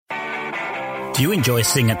Do you enjoy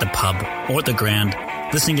sitting at the pub or at the ground,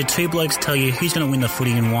 listening to two blokes tell you who's going to win the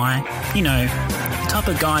footy and why? You know, the type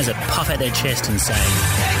of guys that puff out their chest and say,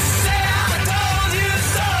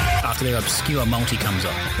 after their obscure multi comes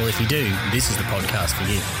on. Well, if you do, this is the podcast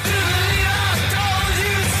for you.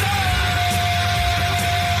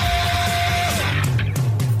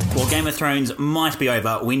 Well, Game of Thrones might be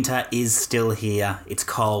over. Winter is still here. It's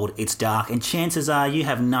cold, it's dark, and chances are you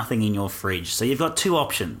have nothing in your fridge. So you've got two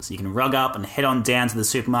options. You can rug up and head on down to the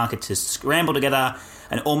supermarket to scramble together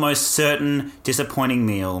an almost certain disappointing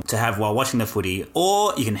meal to have while watching the footy,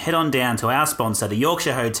 or you can head on down to our sponsor, the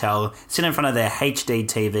Yorkshire Hotel, sit in front of their HD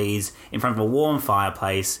TVs, in front of a warm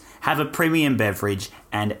fireplace, have a premium beverage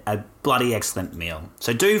and a bloody excellent meal.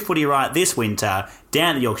 So do footy right this winter down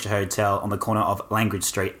at the Yorkshire Hotel on the corner of Langridge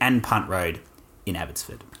Street and Punt Road in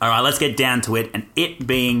Abbotsford. All right, let's get down to it, and it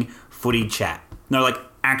being footy chat. No, like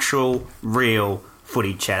actual, real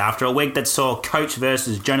footy chat. After a week that saw coach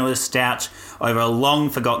versus journalist stouch over a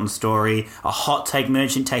long-forgotten story, a hot take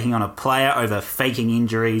merchant taking on a player over faking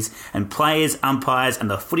injuries, and players, umpires, and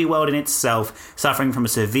the footy world in itself suffering from a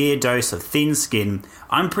severe dose of thin skin,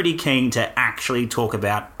 I'm pretty keen to actually talk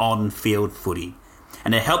about on-field footy.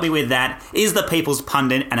 And to help me with that is the People's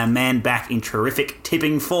Pundit and a man back in terrific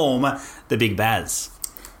tipping form, the Big Baz.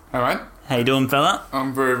 All right. How you doing, fella?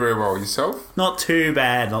 I'm very, very well. Yourself? Not too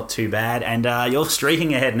bad. And you're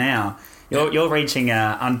streaking ahead now. You're reaching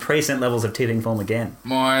unprecedented levels of tipping form again.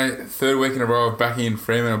 My third week in a row of backing in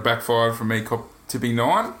Freeman, a backfired from me tipping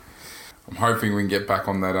 9. I'm hoping we can get back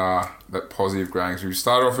on that positive ground. So we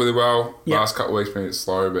started off really well. Yep. Last couple of weeks been a bit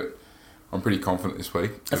slow, but I'm pretty confident this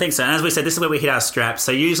week. I think so. And as we said, this is where we hit our straps.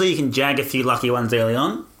 So usually you can jag a few lucky ones early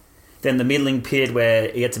on. Then the middling period where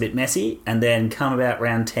it gets a bit messy, and then come about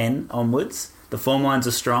round 10 onwards, the form lines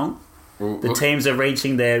are strong. Well, the teams are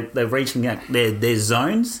reaching their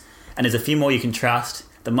zones, and there's a few more you can trust.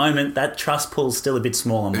 At the moment, that trust pool's still a bit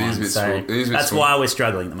small on mine, so that's why we're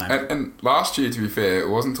struggling at the moment. And last year, to be fair, it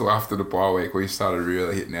wasn't until after the bye week we started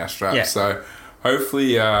really hitting our straps. Yeah. So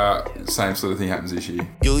hopefully, same sort of thing happens this year.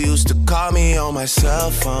 You used to call me on my cell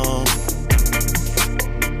phone,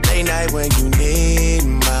 late night when you need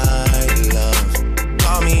my love.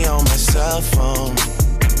 Call me on my cell phone,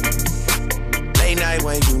 late night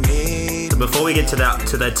when you need. Before we get to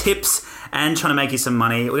the tips and trying to make you some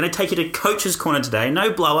money, we're going to take you to Coach's Corner today.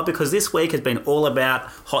 No blow up, because this week has been all about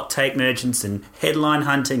hot take merchants and headline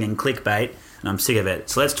hunting and clickbait, and I'm sick of it.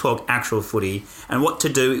 So let's talk actual footy and what to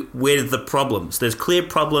do with the problems. There's clear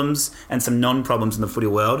problems and some non-problems in the footy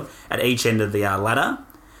world at each end of the ladder.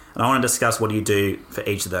 And I want to discuss what do you do for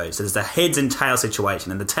each of those. So there's the heads and tails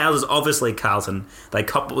situation. And the tails is obviously Carlton.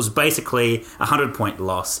 It was basically a 100-point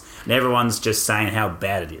loss. And everyone's just saying how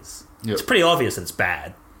bad it is. Yep. It's pretty obvious it's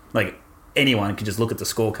bad. Like, anyone could just look at the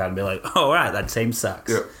scorecard and be like, oh, all right, that team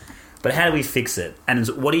sucks. Yep. But how do we fix it? And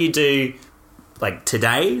what do you do, like,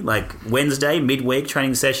 today, like Wednesday, midweek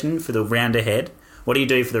training session for the round ahead? What do you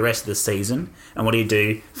do for the rest of the season? And what do you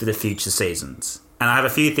do for the future seasons? And I have a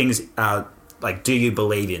few things... like, do you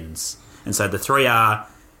believe ins? And so the three are,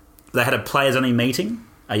 they had a players-only meeting.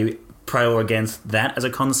 Are you pro or against that as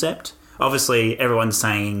a concept? Obviously, everyone's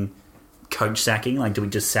saying coach sacking. Like, do we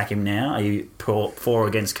just sack him now? Are you for or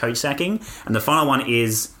against coach sacking? And the final one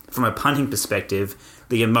is, from a punting perspective,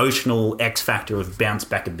 the emotional X factor of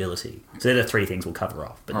bounce-back ability. So they're the three things we'll cover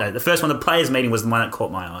off. But no, the first one, the players' meeting, was the one that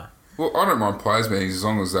caught my eye. Well, I don't mind players' meetings as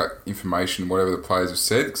long as that information, whatever the players have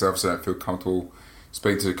said, because obviously I don't feel comfortable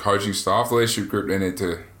speak to the coaching staff. The leadership group, they need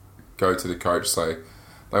to go to the coach, say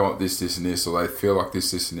they want this, this and this, or they feel like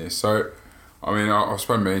this and this. So, I mean, I've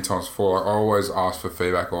spoken many times before, like, I always ask for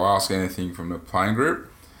feedback or ask anything from the playing group.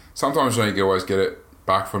 Sometimes you don't always get it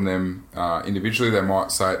back from them individually. They might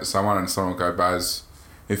say it to someone and someone will go, Baz,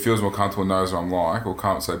 who feels more comfortable knows what I'm like, or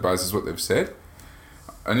can't say, Baz, this is what they've said.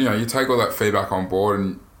 And, you know, you take all that feedback on board,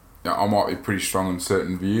 and you know, I might be pretty strong on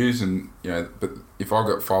certain views, and you know, but if I've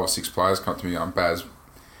got 5 or 6 players come to me going, Baz,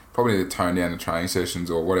 probably need to tone down the training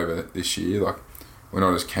sessions or whatever this year. Like, we're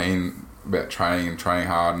not as keen about training and training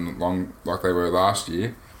hard and long like they were last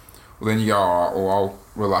year. Well, then you go, oh, well, I'll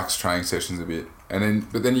relax training sessions a bit,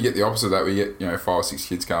 but then you get the opposite of that. We get 5 or 6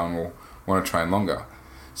 kids going, well, want to train longer.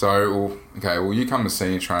 So, you come to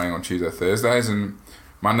senior training on Tuesday, Thursdays, and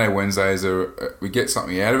Monday, Wednesdays we get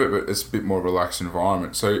something out of it, but it's a bit more relaxed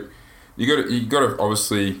environment. So you got to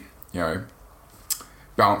obviously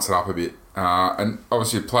balance it up a bit. And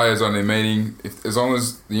obviously, players on their meeting, as long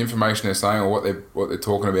as the information they're saying or what they're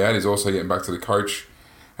talking about is also getting back to the coach,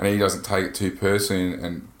 and he doesn't take it too personally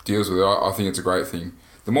and deals with it, I think it's a great thing.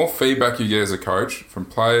 The more feedback you get as a coach from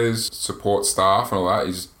players, support staff, and all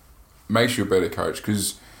that, makes you a better coach,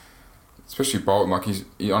 because especially Bolton, like I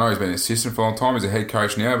know he's been an assistant for a long time. He's a head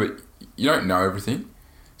coach now, but you don't know everything.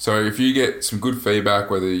 So if you get some good feedback,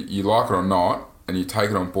 whether you like it or not, and you take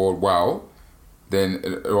it on board well, then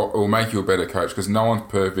it will make you a better coach because no one's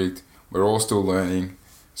perfect. We're all still learning.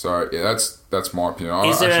 So yeah, that's my opinion.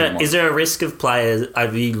 Is there a risk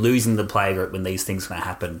of you losing the player group when these things are going to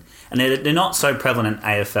happen? And they're not so prevalent in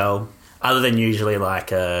AFL, other than usually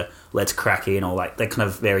like let's crack in or like they're kind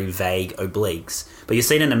of very vague obliques. But you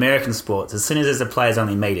see it in American sports, as soon as there's a players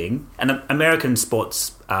only meeting, and American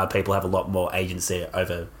sports people have a lot more agency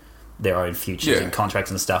over their own futures and contracts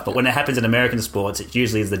and stuff. But when it happens in American sports, it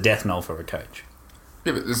usually is the death knell for a coach.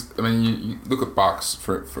 Yeah, but you look at Bucks,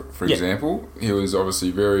 for example. He was obviously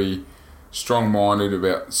very strong-minded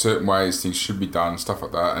about certain ways things should be done, stuff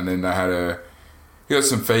like that. And then he got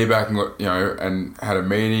some feedback and had a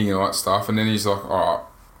meeting and all that stuff. And then he's like, oh,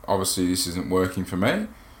 obviously this isn't working for me,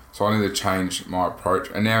 so I need to change my approach.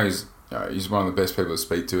 And now he's one of the best people to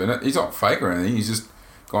speak to. And he's not fake or anything. He's just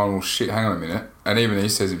going, well, shit, hang on a minute. And even he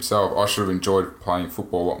says himself, I should have enjoyed playing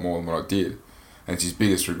football a lot more than what I did. And it's his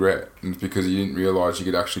biggest regret. And it's because he didn't realise you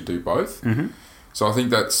could actually do both. Mm-hmm. So I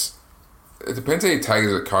think it depends how you take it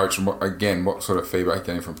as a coach and what sort of feedback you're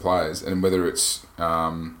getting from players and whether it's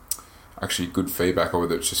actually good feedback or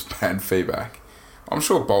whether it's just bad feedback. I'm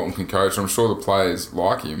sure Bolton can coach. I'm sure the players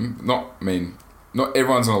like him. Not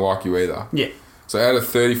everyone's going to like you either. Yeah. So out of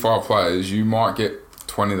 35 players, you might get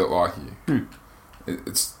 20 that like you.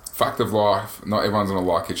 It's fact of life. Not everyone's going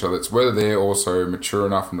to like each other. It's whether they're also mature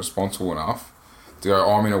enough and responsible enough to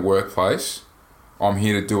go, I'm in a workplace, I'm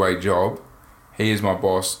here to do a job, he is my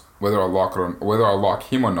boss, whether I like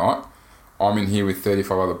him or not, I'm in here with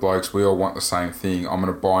 35 other blokes, we all want the same thing, I'm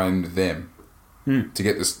going to buy into them to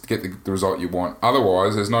get the result you want.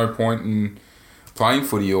 Otherwise, there's no point in playing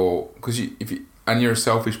footy because you're a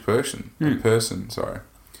selfish person. So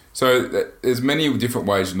there's many different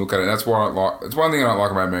ways you look at it, and that's why it's one thing I don't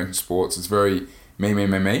like about American sports, it's very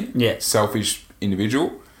me, selfish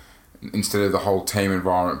individual, instead of the whole team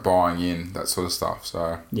environment buying in, that sort of stuff.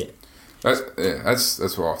 So that's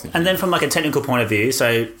what I think. And then from like a technical point of view, so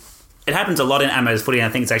it happens a lot in Ammo's footy, and I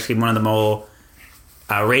think it's actually one of the more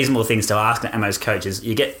reasonable things to ask Ammo's coaches.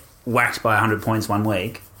 You get whacked by 100 points one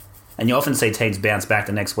week, and you often see teams bounce back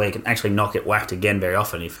the next week and actually not get whacked again very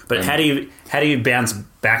often. But how do you bounce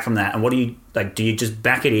back from that? And what do you like? Do you just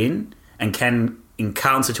back it in and can in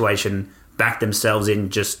Carlton's situation back themselves in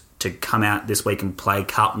just to come out this week and play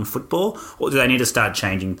Carlton football, or do they need to start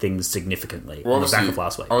changing things significantly on the back of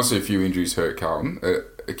last week? Obviously, a few injuries hurt Carlton at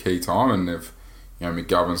a key time, and they've,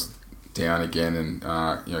 McGovern's down again, and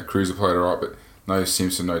Cruiser played all right, but no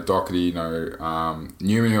Simpson, no Doherty, no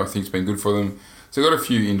Newman, who I think's been good for them. So they've got a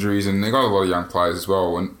few injuries, and they've got a lot of young players as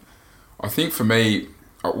well. And I think for me,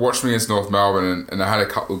 I watched them against North Melbourne, and they had a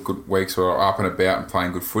couple of good weeks where they were up and about and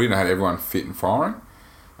playing good footy, and they had everyone fit and firing.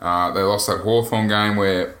 They lost that Hawthorn game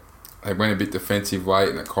where they went a bit defensive late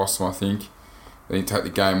and it cost them, I think. They didn't take the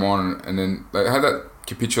game on, and then they had that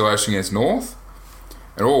capitulation against North.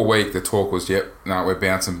 And all week the talk was, we're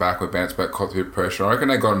bouncing back, caught a bit of pressure. I reckon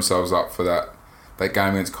they got themselves up for that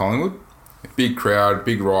game against Collingwood. Big crowd,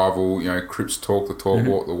 big rival, Cripps talk the talk,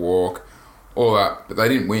 walk the walk, all that. But they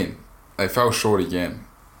didn't win. They fell short again.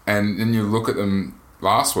 And then you look at them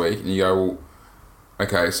last week and you go, well,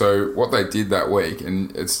 okay, so what they did that week,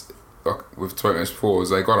 and it's, like we've talked about this before, is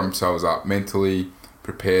they got themselves up mentally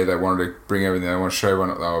prepared. They wanted to bring everything. They want to show everyone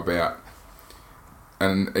what they were about.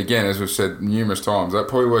 And again, as we've said numerous times, that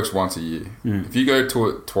probably works once a year. If you go to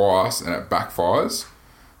it twice and it backfires,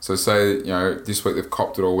 so say this week they've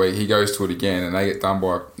copped it all week, he goes to it again and they get done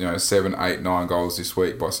by 7, 8, 9 goals this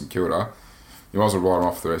week by St Kilda, you might as well write them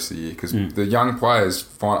off the rest of the year because the young players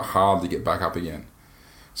find it hard to get back up again.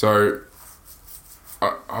 So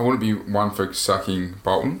I wouldn't be one for sucking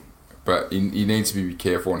Bolton, but he needs to be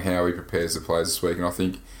careful on how he prepares the players this week. And I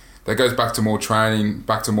think that goes back to more training,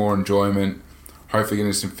 back to more enjoyment, hopefully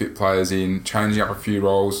getting some fit players in, changing up a few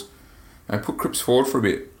roles, and put Cripps forward for a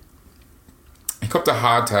bit. He copped a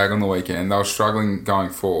hard tag on the weekend. They were struggling going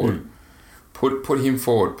forward. Put him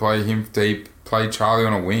forward, play him deep, play Charlie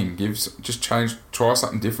on a wing. Try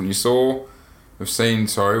something different. We've seen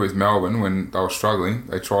with Melbourne when they were struggling,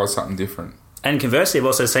 they tried something different. And conversely, I've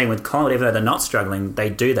also seen with Collingwood, even though they're not struggling,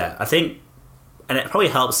 they do that. I think, and it probably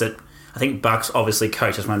helps that I think Bucks obviously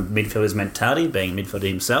coaches one midfielder's mentality, being a midfielder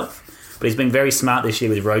himself, but he's been very smart this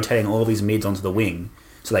year with rotating all of his mids onto the wing.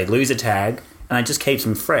 So they lose a tag, and it just keeps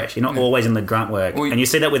them fresh. You're not always in the grunt work. And you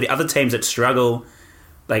see that with the other teams that struggle,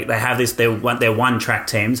 Like they have this, they're one track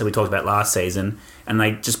team, so we talked about last season, and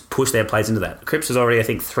they just push their players into that. Cripps is already, I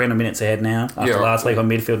think, 300 minutes ahead now after last week on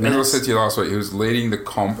midfield minutes. As I said to you last week, he was leading the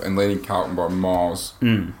comp and leading Carlton by miles.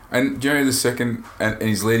 And do you know the second, and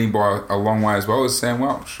he's leading by a long way as well, is Sam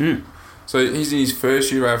Welsh. So he's in his first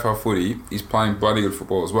year of AFL footy. He's playing bloody good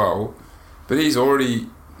football as well, but he's already,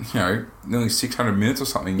 nearly 600 minutes or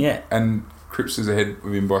something. Yeah. And Cripps is ahead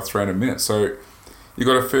of him by 300 minutes. So you've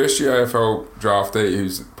got a first-year AFL draftee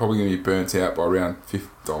who's probably going to be burnt out by around 50,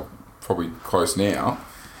 probably close now,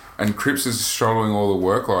 and Cripps is shoveling all the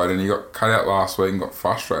workload, and he got cut out last week and got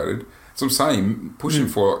frustrated. So I'm saying, pushing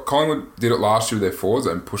forward. Collingwood did it last year with their forwards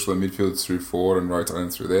and pushed the midfielders through forward and rotating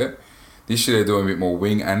through there. This year they're doing a bit more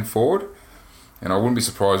wing and forward, and I wouldn't be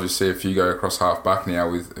surprised to see a few go across half-back now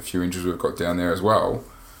with a few injuries we've got down there as well.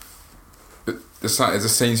 But it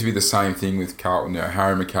seems to be the same thing with Carlton.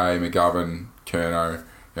 Harry McKay, McGovern, Curnow.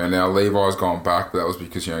 Now Levi's gone back, but that was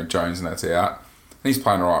because Jones and that's out. And he's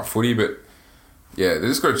playing alright footy, but yeah, they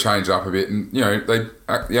just got to change it up a bit. And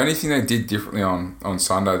the only thing they did differently on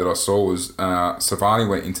Sunday that I saw was Savani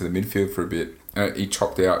went into the midfield for a bit. He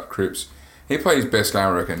chopped out Cripps. He played his best game, I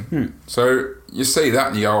reckon. So you see that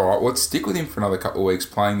and you go, alright, well, let's stick with him for another couple of weeks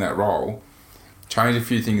playing that role. Change a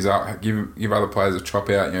few things up. Give other players a chop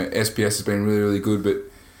out. SPS has been really, really good, but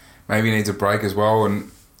maybe he needs a break as well.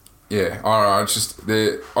 And yeah, alright, it's just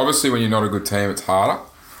obviously when you're not a good team, it's harder.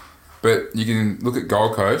 But you can look at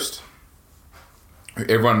Gold Coast.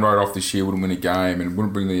 Everyone wrote off this year wouldn't win a game and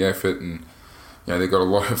wouldn't bring the effort, and they've got a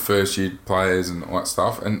lot of first-year players and all that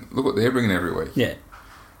stuff. And look what they're bringing every week. Yeah.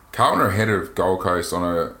 Carlton are ahead of Gold Coast on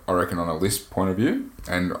a list point of view,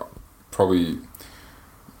 and probably,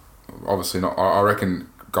 obviously not. I reckon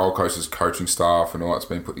Gold Coast's coaching staff and all that's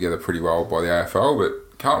been put together pretty well by the AFL,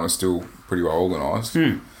 but Carlton are still pretty well organised.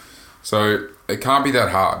 So it can't be that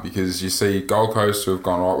hard because you see Gold Coast who have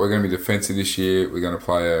gone, right, we're going to be defensive this year. We're going to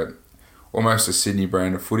play almost a Sydney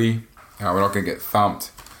brand of footy. We're not going to get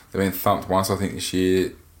thumped. They've been thumped once, I think, this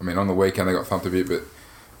year. I mean, on the weekend they got thumped a bit, but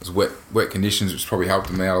it was wet conditions, which probably helped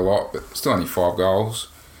them out a lot, but still only 5 goals.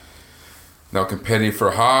 They were competitive for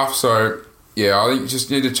a half. So, yeah, I think you just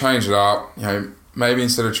need to change it up. Maybe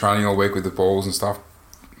instead of training all week with the balls and stuff,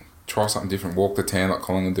 try something different. Walk the tan like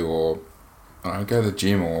Collingwood do, or go to the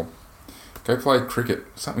gym, or go play cricket.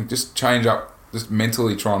 Something, just change up, just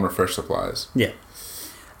mentally try and refresh the players. Yeah.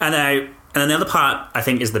 And the other part, I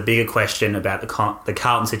think, is the bigger question about the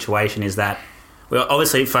Carlton situation is that we're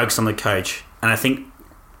obviously focused on the coach. And I think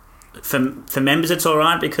for members it's all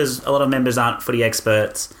right because a lot of members aren't footy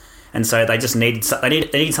experts. And so they just need someone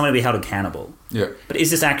to be held accountable. Yeah. But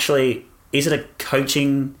is it a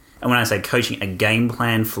coaching, and when I say coaching, a game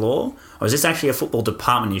plan flaw? Or is this actually a football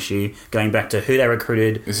department issue going back to who they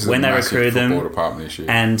recruited, when they recruited them? This is a football department issue.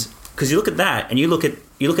 And because you look at that and you look at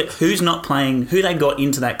who's not playing, who they got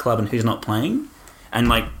into that club and who's not playing, and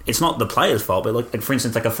it's not the player's fault, but like for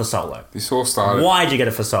instance, like a Fasolo. This all started. Why did you get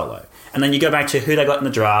a Fasolo? And then you go back to who they got in the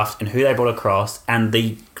draft and who they brought across, and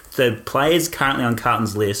the players currently on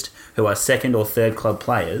Carlton's list who are second or third club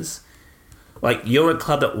players. Like, you're a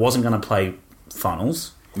club that wasn't going to play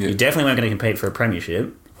finals. Yeah. You definitely weren't going to compete for a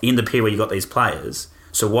premiership in the period where you got these players.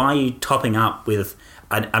 So why are you topping up with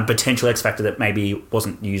a potential X factor that maybe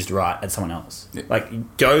wasn't used right at someone else? Yeah.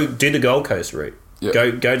 Like, go do the Gold Coast route. Yeah.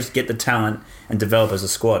 Go just get the talent and develop as a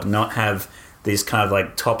squad, not have this kind of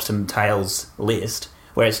like tops and tails list.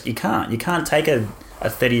 Whereas you can't take a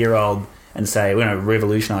 30-year-old and say we're going to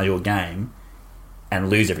revolutionise your game and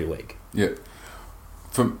lose every week. Yeah.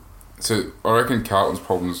 So I reckon Carlton's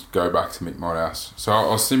problems go back to Mick Morehouse. So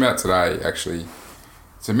I was thinking about today, actually.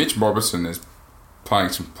 So Mitch Robertson is playing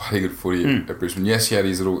some bloody good footy at Brisbane. Yes, he had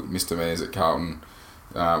his little misdemeanors at Carlton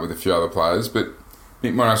with a few other players, but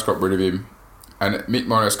Mick Morehouse got rid of him. And Mick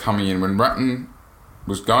Morehouse coming in, when Ratton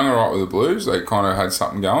was going all right with the Blues, they kind of had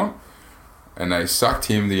something going. And they sucked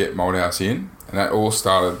him to get Morehouse in. And that all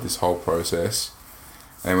started this whole process.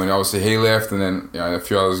 And when obviously he left, and then a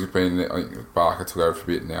few others have been. I think Barker took over for a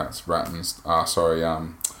bit. Now it's Ratton's.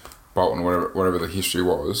 Bolton, whatever the history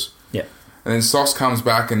was. Yeah. And then Sauce comes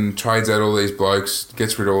back and trades out all these blokes,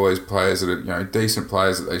 gets rid of all these players that are decent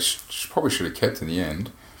players that they probably should have kept in the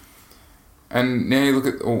end. And now you look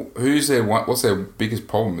at what's their biggest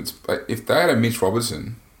problem? It's if they had a Mitch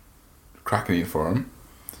Robertson cracking in for them,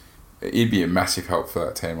 he'd be a massive help for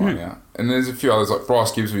that team right now. And there's a few others, like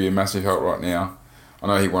Bryce Gibbs would be a massive help right now. I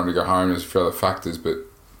know he wanted to go home, there's a few other factors, but,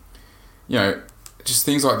 just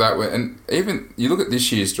things like that. And even, you look at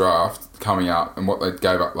this year's draft coming up and what they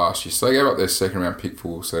gave up last year. So they gave up their second round pick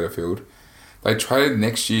for Setterfield. They traded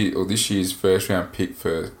this year's first round pick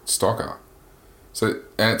for Stocker. So,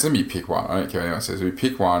 and it's going to be pick one. I don't care what anyone says. We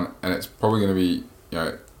pick one, and it's probably going to be,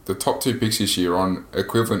 the top 2 picks this year on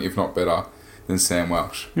equivalent, if not better, than Sam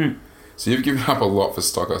Welsh. So you've given up a lot for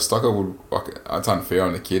Stocker. Stocker would, it's unfair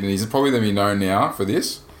on the kid, and he's probably going to be known now for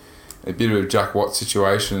this. A bit of a Jack Watt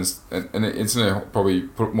situation, and it's going to probably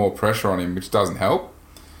put more pressure on him, which doesn't help.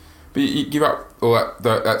 But you give up all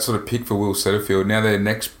that sort of pick for Will Setterfield. Now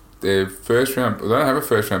their first round, they don't have a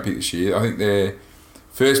first round pick this year. I think their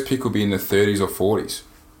first pick will be in the 30s or 40s.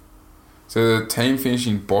 So the team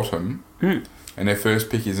finishing bottom, and their first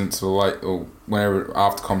pick isn't till late, or whenever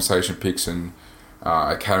after conversation picks and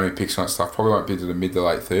academy picks and that stuff, probably won't be to the mid to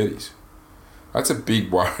late 30s. That's a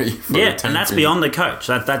big worry. For yeah, and that's beyond the coach.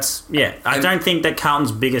 That's I don't think that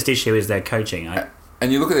Carlton's biggest issue is their coaching.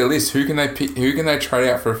 And you look at their list. Who can they pick? Who can they trade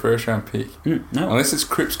out for a first round pick? No, unless it's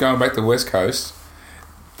Cripps going back to West Coast,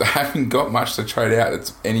 they haven't got much to trade out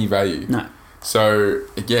that's any value. No. So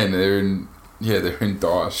again, they're in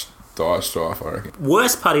dire strife, I reckon.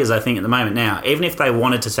 Worst part is, I think, at the moment now, even if they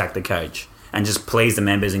wanted to sack the coach and just please the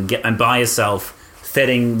members and buy yourself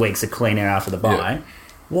 13 weeks of clean air after the bye,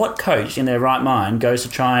 what coach in their right mind goes to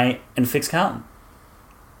try and fix Carlton?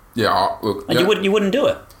 Yeah, look, and you wouldn't do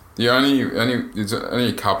it. There's only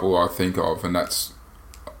a couple I think of, and that's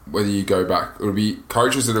whether you go back. It would be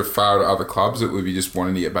coaches that have failed at other clubs that would be just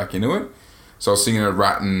wanting to get back into it. So I was thinking of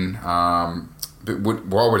Ratton, but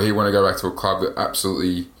why would he want to go back to a club that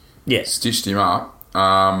absolutely stitched him up?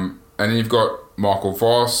 And then you've got Michael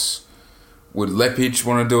Voss. Would Lepage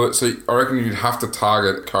want to do it? So I reckon you'd have to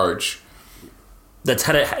target a coach that's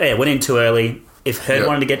had it. Went in too early. If Hurd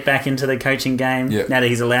wanted to get back into the coaching game, now that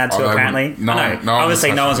he's allowed to, apparently.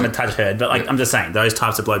 Obviously, no one's going to touch Hurd, but I'm just saying, those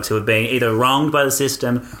types of blokes who have been either wronged by the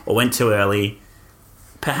system or went too early,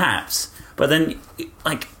 perhaps. But then,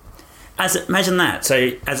 imagine that.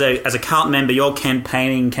 So, as a Carlton member, you're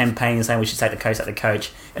campaigning, saying we should take the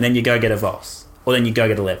coach, and then you go get a Voss, or then you go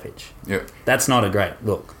get a Lepage. Yeah, that's not a great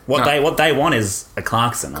look. What they want is a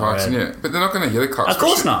Clarkson. But they're not going to get a Clarkson. Of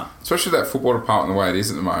course not. Especially that football department the way it is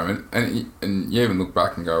at the moment, and you even look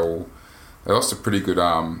back and go, well, they lost a pretty good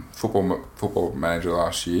football manager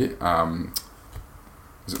last year.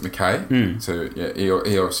 Was it McKay? So he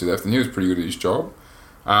obviously left, and he was pretty good at his job.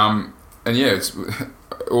 It's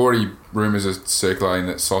already rumours are circulating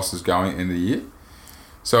that Sauce is going at the end of the year.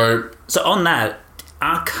 So on that,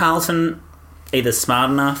 are Carlton either smart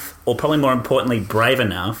enough or probably more importantly brave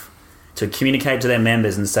enough to communicate to their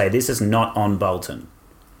members and say, this is not on Bolton.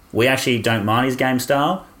 We actually don't mind his game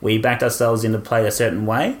style. We backed ourselves into play a certain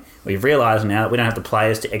way. We've realised now that we don't have the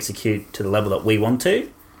players to execute to the level that we want to.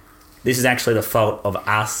 This is actually the fault of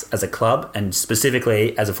us as a club and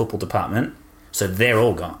specifically as a football department. So they're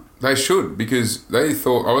all gone. They should, because they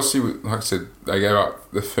thought, obviously, like I said, they gave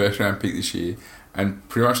up the first round pick this year and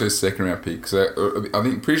pretty much their second round pick. So I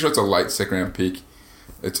think pretty sure it's a late second round pick.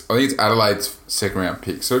 I think it's Adelaide's second round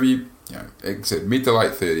pick. So it'll be, like I said, mid to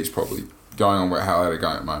late 30s probably, going on how they're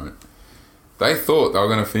going at the moment. They thought they were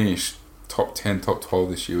going to finish top 10, top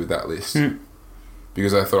 12 this year with that list.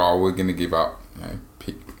 Because they thought, we're going to give up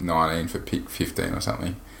pick 19 for pick 15 or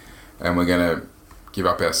something. And we're going to give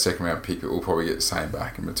up our second round pick, but we'll probably get the same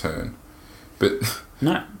back in return. But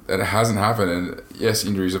no, that hasn't happened. And yes,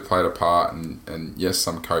 injuries have played a part, and yes,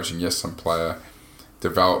 some coaching, yes, some player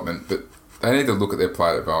development, but they need to look at their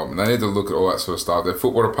player development. They need to look at all that sort of stuff. Their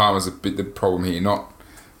football department is a bit the problem here, not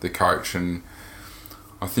the coach. And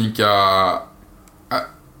I think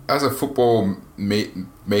as a football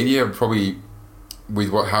media, probably with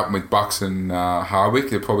what happened with Bucks and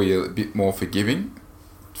Hardwick, they're probably a bit more forgiving.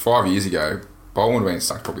 5 years ago, Bolton would have been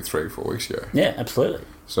stuck probably 3 or 4 weeks ago. Yeah, absolutely.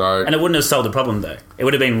 So, and it wouldn't have solved the problem, though. It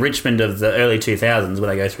would have been Richmond of the early 2000s where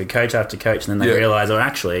they go through coach after coach and then they realise,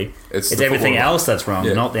 actually, it's everything else that's wrong,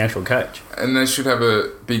 not the actual coach. And they should have a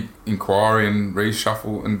big inquiry and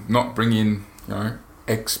reshuffle and not bring in,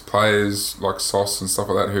 ex-players like Sauce and stuff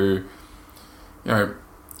like that who,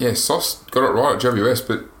 Sauce got it right at GWS,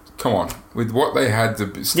 but come on, with what they had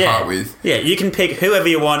to start with. Yeah, you can pick whoever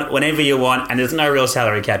you want, whenever you want, and there's no real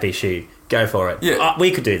salary cap issue. Go for it. Yeah.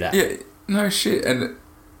 We could do that. Yeah, no shit. And,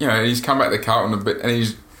 he's come back to Carlton a bit and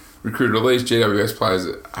he's recruited all these GWS players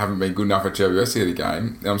that haven't been good enough at GWS to get a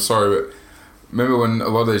game. I'm sorry, but remember when a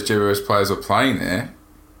lot of these GWS players were playing there,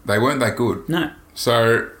 they weren't that good. No.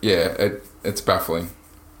 So, it's baffling.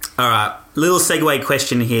 All right, little segue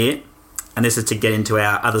question here, and this is to get into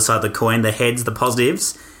our other side of the coin, the heads, the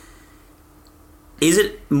positives. Is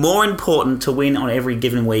it more important to win on every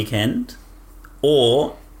given weekend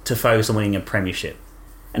or to focus on winning a premiership?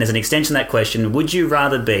 And as an extension of that question, would you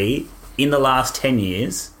rather be, in the last 10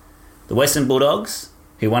 years, the Western Bulldogs,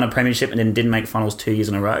 who won a premiership and then didn't make finals 2 years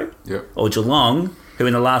in a row. Yep. Or Geelong, who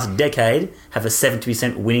in the last decade have a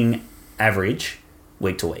 70% winning average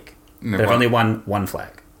week to week. And But they've have only won one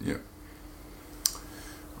flag. Yeah.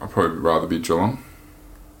 I'd probably rather be Geelong.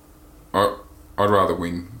 I'd rather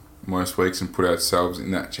win most weeks and put ourselves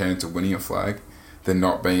in that chance of winning a flag than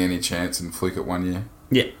not being any chance and flick it 1 year.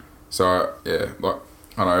 Yeah. So, yeah, like,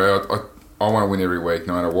 I know, I want to win every week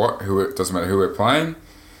no matter what. It doesn't matter who we're playing.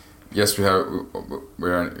 Yes, we're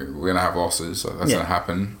going to have losses. So that's going to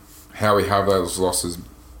happen. How we have those losses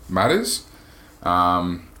matters.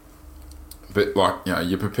 But, like, you know,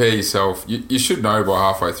 you prepare yourself. You should know by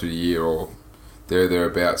halfway through the year or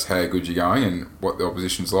thereabouts how good you're going and what the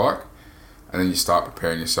opposition's like. And then you start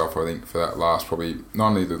preparing yourself, I think, for that last probably, not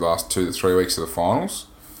only the last 2 to 3 weeks of the finals,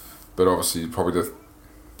 but obviously probably the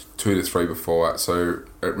 2 to 3 before that. So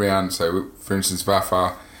at round, say, for instance,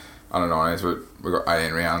 VAFA, I don't know, but we've got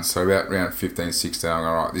 18 rounds. So about round 15, 16, I'm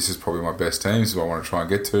going, right, this is probably my best team. This is what I want to try and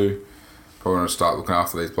get to. Probably want to start looking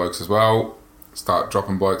after these blokes as well. Start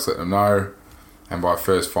dropping blokes, letting them know. And by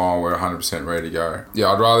first final, we're 100% ready to go.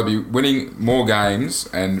 Yeah, I'd rather be winning more games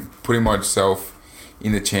and putting myself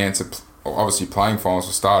in the chance of obviously playing finals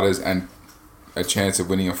for starters and a chance of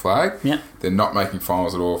winning a flag than not making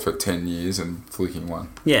finals at all for 10 years and flicking one.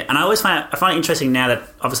 Yeah, and I find it interesting now that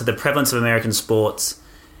obviously the prevalence of American sports,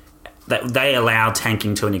 that they allow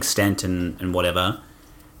tanking to an extent and whatever.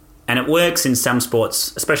 And it works in some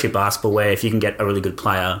sports, especially basketball, where if you can get a really good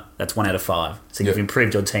player, that's 1 out of 5. So you've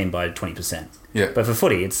improved your team by 20%. Yeah. But for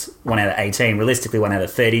footy, it's 1 out of 18. Realistically, 1 out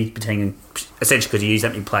of 30, essentially because you use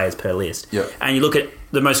that many players per list. Yeah. And you look at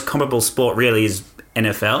the most comparable sport really is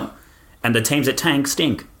NFL, and the teams that tank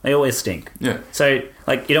stink. They always stink. Yeah. So,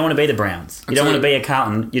 like, you don't want to be the Browns. You don't want to be a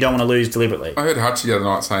Carlton. You don't want to lose deliberately. I heard Hutchie the other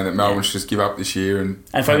night saying that Melbourne should just give up this year and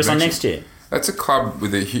focus on next year. That's a club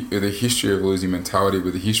with a history of losing mentality,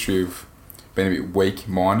 with a history of being a bit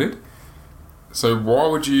weak-minded. So why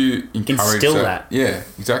would you encourage instill that? Yeah,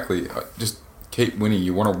 exactly. Just keep winning.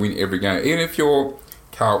 You want to win every game. Even if you're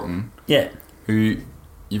Carlton, who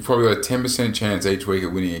you've probably got a 10% chance each week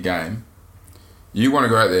of winning a game, you want to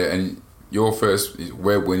go out there and your first is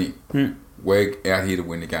we're winning. We're out here to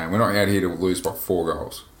win the game. We're not out here to lose by 4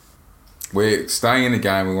 goals. We're staying in the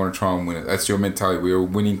game. We want to try and win it. That's your mentality. We're a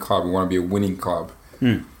winning club. We want to be a winning club.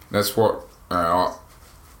 That's what... that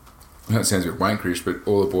sounds a bit wankerish, but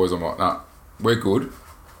all the boys, I'm like, nah, we're good.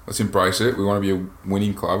 Let's embrace it. We want to be a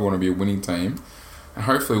winning club. We want to be a winning team. And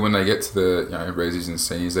hopefully when they get to the resis and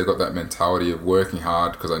seniors, they've got that mentality of working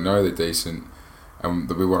hard because they know they're decent and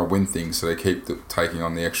that we want to win things, so they keep taking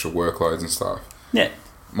on the extra workloads and stuff. Yeah.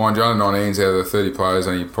 Mind you, under 19s, out of the 30 players,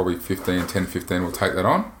 only probably 10, 15 will take that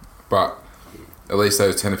on. But at least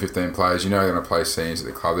those 10 to 15 players, they're going to play seniors at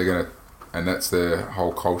the club. They're going to, and that's the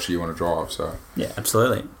whole culture you want to drive. So yeah,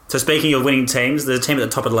 absolutely. So speaking of winning teams, there's a team at the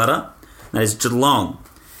top of the ladder, and that is Geelong.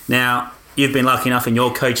 Now, you've been lucky enough in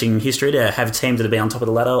your coaching history to have teams that have been on top of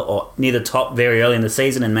the ladder or near the top very early in the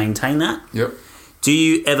season and maintain that. Yep. Do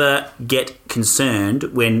you ever get concerned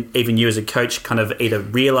when even you as a coach kind of either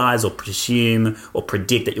realise or presume or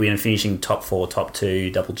predict that you're going to finishing top 4, top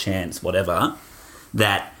 2, double chance, whatever,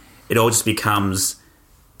 that it all just becomes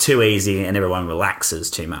too easy and everyone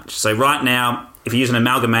relaxes too much? So right now, if you use an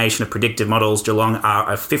amalgamation of predictive models, Geelong are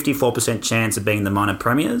a 54% chance of being the minor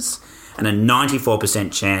premiers and a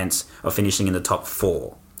 94% chance of finishing in the top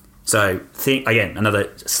 4. So think again,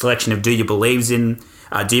 another selection of do you believe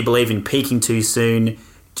in peaking too soon?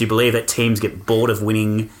 Do you believe that teams get bored of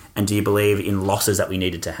winning? And do you believe in losses that we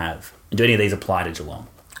needed to have? And do any of these apply to Geelong?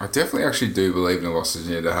 I definitely actually do believe in the losses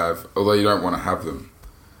you need to have, although you don't want to have them.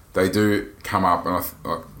 They do come up, and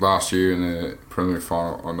like last year in the preliminary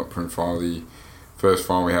final, or not preliminary final, the first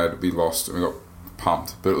final we lost and we got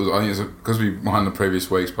pumped. But I think it was because we won the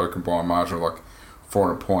previous weeks by a combined margin of like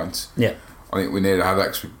 400 points. Yeah. I think we needed to have that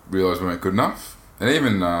because we realised we weren't good enough. And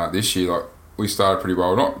even this year, like, we started pretty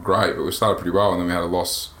well. Not great, but we started pretty well, and then we had a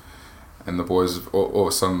loss. And the boys all of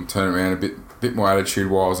a sudden turned around a bit more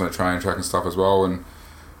attitude-wise on the training track and stuff as well. And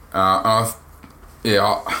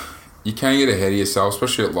you can get ahead of yourself,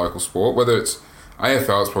 especially at local sport. Whether it's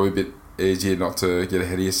AFL, it's probably a bit easier not to get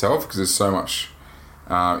ahead of yourself because there's so much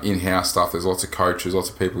in-house stuff. There's lots of coaches, lots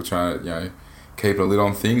of people trying to keep a lid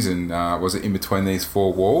on things. And was it in between these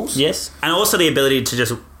 4 walls? Yes, and also the ability to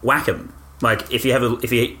just whack them. Like if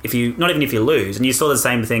you not even if you lose, and you saw the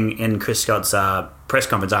same thing in Chris Scott's press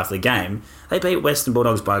conference after the game, they beat Western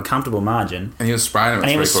Bulldogs by a comfortable margin. And he was spraying them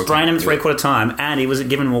at three-quarter time, and he was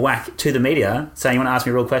giving them a whack to the media, saying, "You want to ask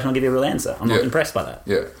me a real question? I'll give you a real answer." I'm not impressed by that.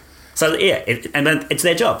 Yeah. So yeah, and then it's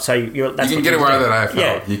their job. So you can get away with that AFL.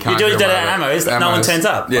 Yeah, you can't do get it away at Amos that no one turns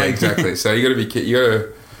up. Yeah, exactly. So you got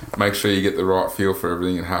to make sure you get the right feel for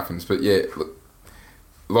everything that happens. But yeah, look,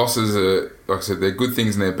 losses are, like I said, they're good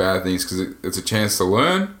things and they're bad things because it's a chance to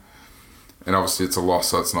learn. And obviously it's a loss,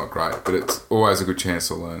 so it's not great. But it's always a good chance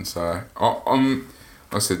to learn. So like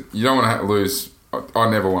I said, you don't want to lose. I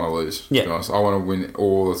never want to lose. To be honest. I want to win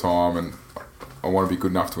all the time, and I want to be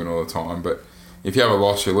good enough to win all the time. But if you have a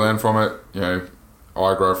loss, you learn from it. You know,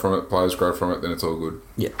 I grow from it, players grow from it, then it's all good.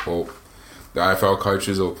 Yeah. Or the AFL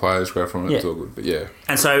coaches or players grow from it, it's all good. But yeah.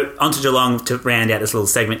 And so on to Geelong to round out this little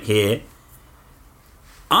segment here.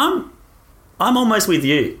 I'm almost with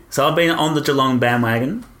you. So I've been on the Geelong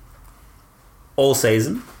bandwagon all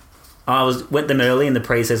season. I went them early in the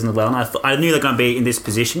pre-season as well, and I knew they're going to be in this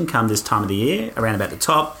position come this time of the year, around about the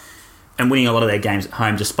top, and winning a lot of their games at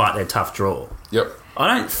home despite their tough draw. Yep. I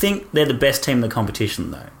don't think they're the best team in the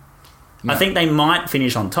competition, though. No. I think they might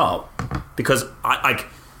finish on top because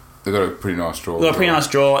they've got a pretty nice draw. They've got a pretty nice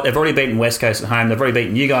draw. They've already beaten West Coast at home. They've already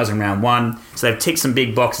beaten you guys in round one. So they've ticked some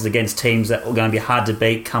big boxes against teams that are going to be hard to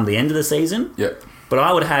beat come the end of the season. Yep. But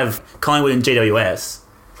I would have Collingwood and GWS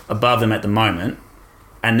above them at the moment.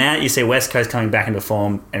 And now you see West Coast coming back into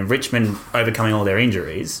form and Richmond overcoming all their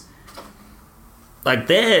injuries. Like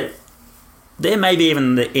they're maybe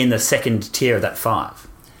even in the second tier of that five.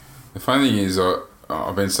 The funny thing is,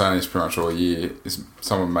 I've been saying this pretty much all year, is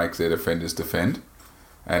someone makes their defenders defend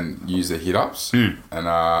and use their hit-ups. And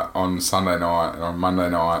on Sunday night and on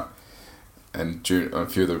Monday night and on a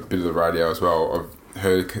bit of the radio as well, I've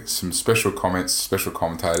heard some special comments, special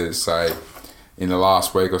commentators say in the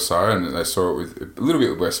last week or so, and they saw it with a little bit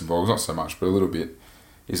with Western Bulldogs, not so much, but a little bit,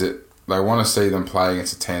 is that they want to see them play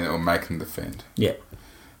against a team that will make them defend. Yeah.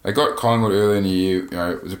 They got Collingwood early in the year. You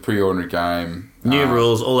know, it was a pretty ordinary game. New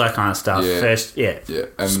rules, all that kind of stuff. Yeah, First, yeah.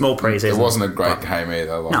 And small preseason. It wasn't a great game either.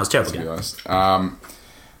 No, it was terrible. To be honest.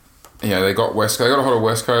 They got West Coast. They got a hold of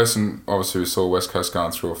West Coast, and obviously we saw West Coast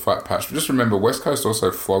going through a flat patch. But just remember, West Coast also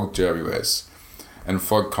flogged GWS and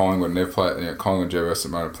flogged Collingwood. And they've played. Collingwood and GWS at the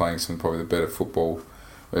moment are playing some probably the better football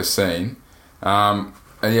we've seen. I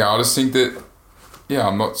just think that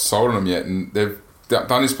I'm not sold on them yet, and they've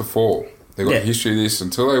done this before. They've got a history of this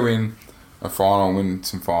until they win a final and win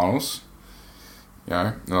some finals. You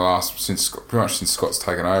know, in the last pretty much since Scott's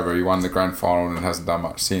taken over, he won the grand final and hasn't done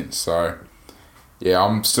much since. So, yeah,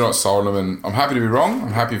 I'm still not sold on them, and I'm happy to be wrong.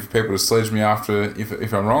 I'm happy for people to sledge me after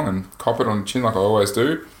if I'm wrong and cop it on the chin like I always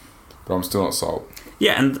do. But I'm still not sold.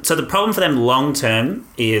 Yeah, and so the problem for them long term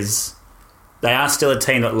is they are still a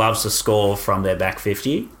team that loves to score from their back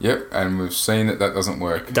 50. Yep, and we've seen that doesn't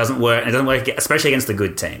work. It doesn't work, especially against the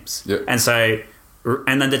good teams. Yep.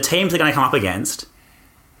 And then the teams they're going to come up against,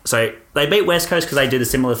 so they beat West Coast because they do the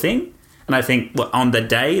similar thing. And I think on the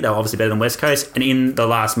day, they were obviously better than West Coast. And in the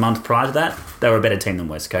last month prior to that, they were a better team than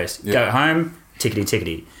West Coast. Yep. Go home,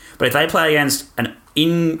 tickety-tickety. But if they play against an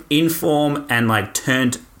in form and like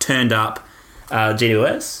turned up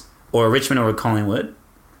GWS or a Richmond or a Collingwood,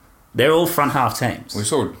 they're all front half teams. We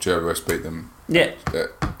saw GWS beat them. Yeah.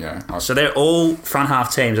 So they're all front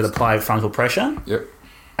half teams that apply frontal pressure. Yep.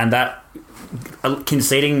 And that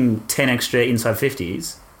conceding 10 extra inside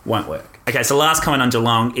 50s won't work. Okay, so last comment on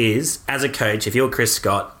Geelong is, as a coach, if you're Chris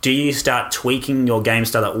Scott, do you start tweaking your game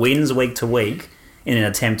style that wins week to week in an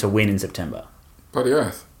attempt to win in September? Bloody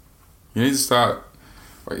earth. You need to start...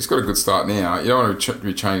 Well, he's got a good start now. You don't want to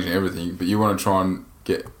be changing everything, but you want to try and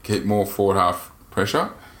keep more forward half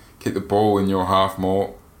pressure, keep the ball in your half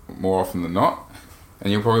more often than not,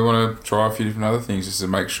 and you'll probably want to try a few different other things just to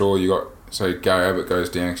make sure you got... So Gary Abbott goes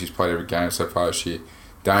down because he's played every game so far this year.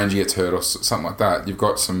 Danger gets hurt or something like that. You've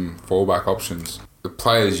got some fallback options. The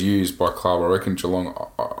players used by club, I reckon Geelong...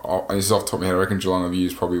 this is off the top of my head. I reckon Geelong have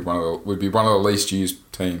used probably would be one of the least used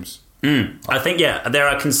teams. I think, there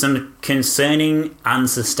are some concerning,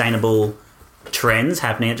 unsustainable trends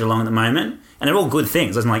happening at Geelong at the moment, and they're all good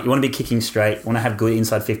things. You want to be kicking straight, you want to have good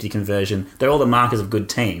inside 50 conversion. They're all the markers of good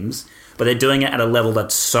teams, but they're doing it at a level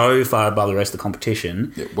that's so far above the rest of the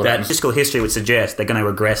competition that physical history would suggest they're going to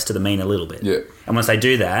regress to the mean a little bit. Yeah. And once they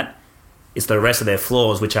do that, it's the rest of their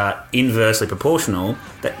flaws, which are inversely proportional,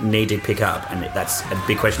 that need to pick up. And that's a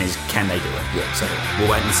big question is, can they do it? Yeah. So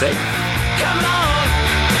we'll wait and see. Come on.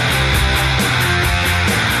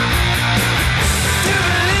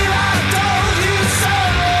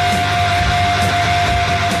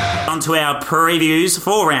 On to our previews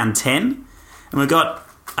for round 10. And we've got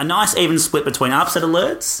a nice even split between upset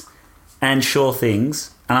alerts and sure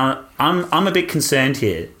things. And I'm a bit concerned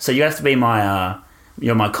here. So you have to be my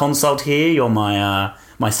you're my consult here. You're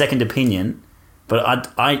my second opinion.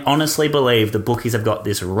 But I honestly believe the bookies have got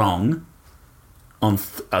this wrong on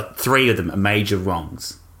 3 of them are major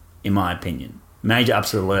wrongs, in my opinion. Major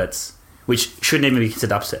upset alerts, which shouldn't even be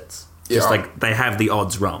considered upsets. Just like they have the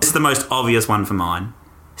odds wrong. This is the most obvious one for mine.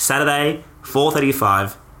 Saturday,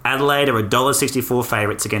 4:35, Adelaide are $1.64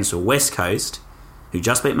 favourites against the West Coast, who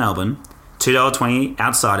just beat Melbourne. $2.20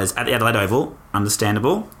 outsiders at the Adelaide Oval.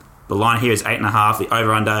 Understandable. The line here is 8.5. The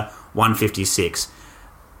over-under, 156.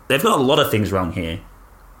 They've got a lot of things wrong here.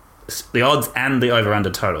 The odds and the over-under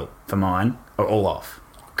total, for mine, are all off.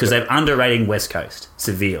 Because they're underrating West Coast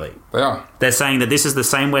severely. They are. They're saying that this is the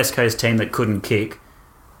same West Coast team that couldn't kick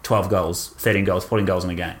 12 goals, 13 goals, 14 goals in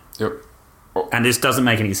a game. Yep. And this doesn't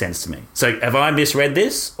make any sense to me. So have I misread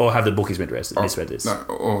this, or have the bookies misread this?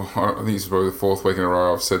 No, I think it's probably the 4th week in a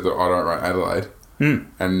row I've said that I don't rate Adelaide.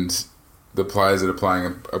 And the players that are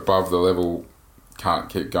playing above the level can't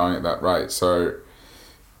keep going at that rate. So,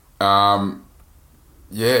 I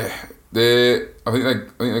think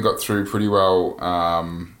they got through pretty well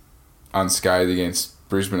unscathed against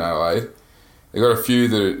Brisbane, Adelaide. They got a few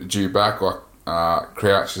that are due back, like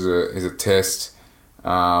Crouch is a test.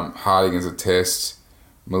 Harding is a test.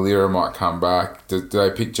 Malira might come back. Do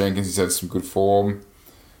they pick Jenkins? He's had some good form.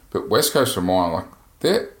 But West Coast for mine, like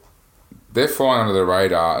they're flying under the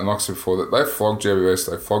radar. And like I said before, that they flogged GWS,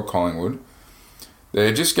 they flogged Collingwood.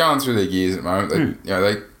 They're just going through their gears at the moment.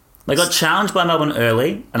 They got challenged by Melbourne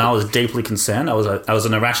early, and I was deeply concerned. I was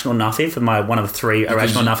an irrational nothing for my one of 3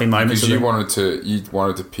 irrational nothing moments. Because you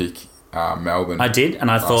wanted to pick Melbourne. I did, and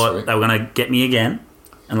I thought they were going to get me again.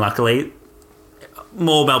 And luckily,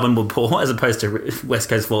 more Melbourne were poor as opposed to West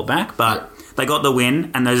Coast fought back, but they got the win,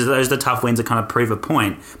 and those are the tough wins that kind of prove a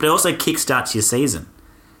point. But it also kickstarts your season.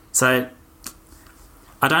 So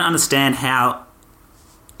I don't understand how,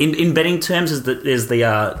 in betting terms, is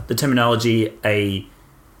the terminology a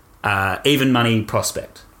even money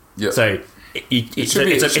prospect. Yeah. So it's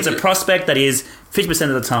a prospect that is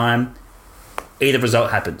 50% of the time either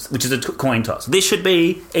result happens, which is a coin toss. This should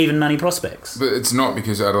be even money prospects. But it's not,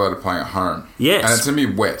 because Adelaide are playing at home. Yes. And it's going to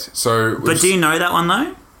be wet. So, but do you know that one,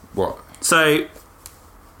 though? What? So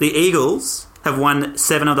the Eagles have won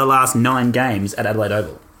 7 of the last 9 games at Adelaide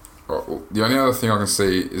Oval. Well, the only other thing I can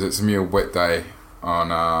see is it's going to be a wet day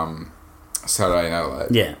on Saturday in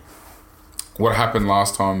Adelaide. Yeah. What happened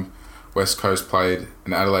last time West Coast played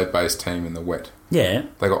an Adelaide-based team in the wet? Yeah.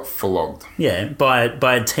 They got flogged. Yeah, by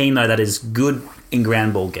a team, though, that is good in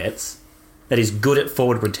ground ball gets, that is good at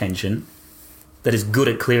forward retention, that is good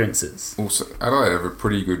at clearances. Also, Adelaide have a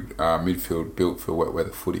pretty good midfield built for wet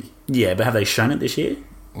weather footy. Yeah, but have they shown it this year?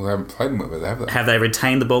 Well, they haven't played in wet weather, have they? Have they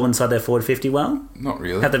retained the ball inside their forward 50 well? Not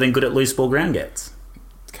really. Have they been good at loose ball ground gets?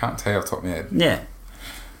 Can't tell you off the top of my head. Yeah.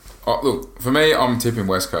 Oh, look, for me, I'm tipping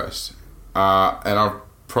West Coast. And I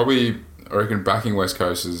reckon backing West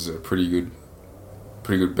Coast is a pretty good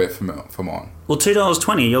bet for mine. Well,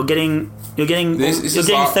 $2.20, you're getting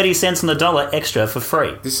 30 cents on the dollar extra for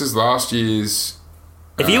free. This is last year's.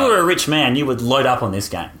 If you were a rich man, you would load up on this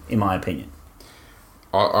game, in my opinion.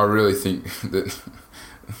 I really think that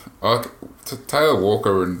Taylor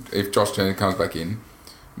Walker, and if Josh Turner comes back in,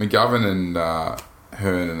 McGovern and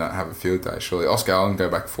Hearn and that have a field day. Surely Oscar Allen go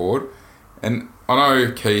back forward, and I know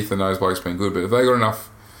Keith and those blokes been good, but if they got enough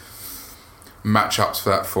matchups for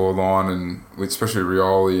that forward line, and especially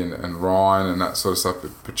Rioli and Ryan and that sort of stuff,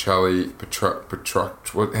 but Pacelli,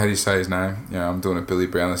 how do you say his name? Yeah, I'm doing a Billy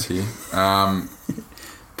Brownless here.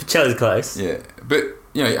 Pacelli's close. Yeah, but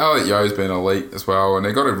Elliot Yo's been elite as well, and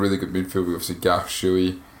they got a really good midfield with obviously Gaff,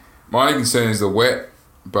 Shuey. My only concern is the wet,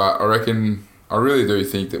 but I really do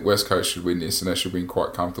think that West Coast should win this, and they should win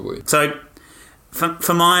quite comfortably. So,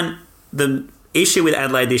 for mine, the issue with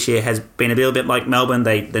Adelaide this year has been a little bit like Melbourne.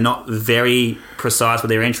 They're not very precise with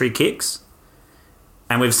their entry kicks,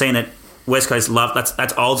 and we've seen that West Coast love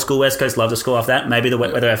that's old school. West Coast love to score off that. Maybe the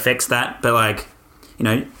weather affects that, but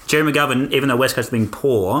Jerry McGovern, even though West Coast has been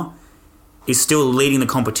poor, is still leading the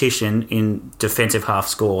competition in defensive half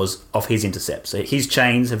scores off his intercepts. So his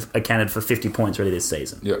chains have accounted for 50 points already this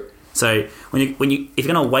season. Yep. So if you're going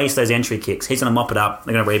to waste those entry kicks, he's going to mop it up.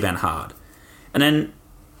 They're going to rebound hard, and then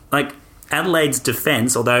Adelaide's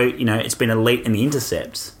defence, although it's been elite in the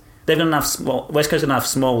intercepts, they've got enough West Coast got enough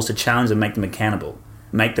smalls to challenge and make them accountable,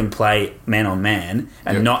 make them play man on man,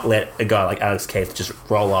 and not let a guy like Alex Keith just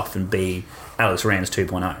roll off and be Alex Rance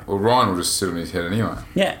 2.0. Well, Ryan will just sit on his head anyway.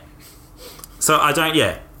 Yeah. So I don't.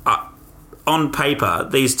 Yeah. On paper,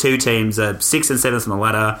 these two teams are 6th and 7th on the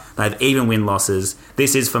ladder. They have even win-losses.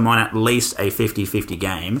 This is, for mine, at least a 50-50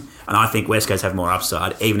 game, and I think West Coast have more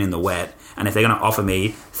upside, even in the wet. And if they're going to offer me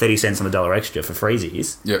 30 cents on the dollar extra for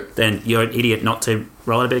freezies, then you're an idiot not to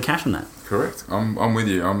roll out a bit of cash on that. Correct. I'm with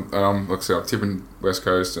you. Like I said, I'm tipping West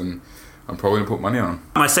Coast, and I'm probably going to put money on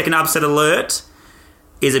them. My second upset alert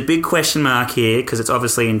is a big question mark here because it's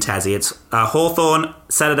obviously in Tassie. It's Hawthorn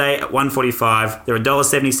Saturday at 1:45. They're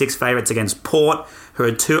 $1.76 favourites against Port, who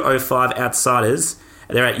are $2.05 outsiders.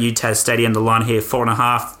 They're at UTAS Stadium. The line here,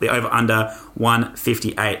 4.5. The over-under,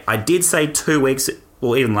 158. I did say 2 weeks,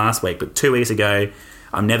 well, even last week, but 2 weeks ago,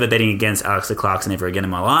 I'm never betting against Alistair Clarkson ever again in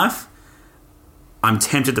my life. I'm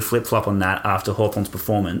tempted to flip-flop on that after Hawthorn's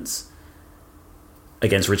performance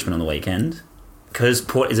against Richmond on the weekend, because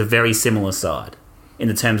Port is a very similar side in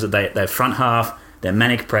the terms of their front half, their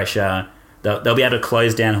manic pressure. They'll be able to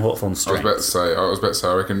close down Hawthorn's strength. I was about to say,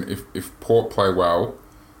 I reckon if Port play well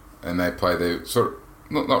and they play their sort of,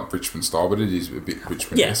 not Richmond style, but it is a bit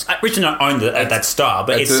Richmond-esque. Yeah, Richmond don't own that style,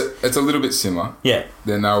 but it's a little bit similar. Yeah.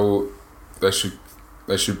 Then they should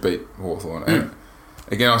beat Hawthorn. And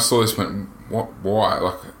again, I saw this went, why?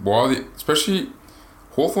 Like, why? Especially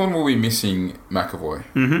Hawthorn will be missing McAvoy.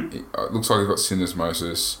 Mm-hmm. It looks like he's got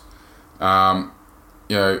syndesmosis.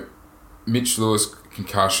 Mitch Lewis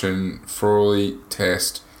concussion, Frawley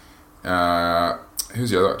test. Who's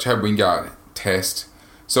the other? Chad Wingard test.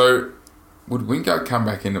 So would Wingard come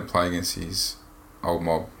back in and play against his old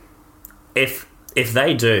mob? If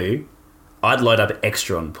they do, I'd load up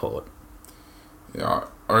extra on Port. Yeah,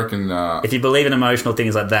 I reckon... if you believe in emotional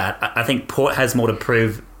things like that, I think Port has more to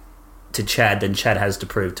prove to Chad than Chad has to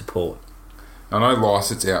prove to Port. I know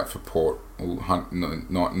Lycett's out for Port.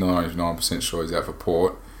 99% sure he's out for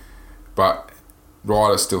Port. But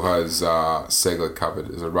Ryder still has Segler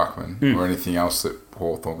covered as a ruckman or anything else that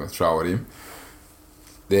Hawthorn can throw at him.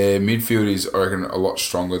 Their midfield is, I reckon, a lot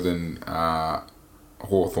stronger than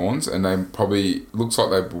Hawthorn's, and they probably looks like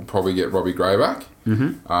they will probably get Robbie Gray back,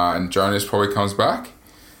 and Jonas probably comes back,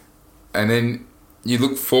 and then you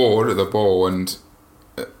look forward at the ball, and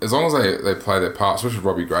as long as they play their part, especially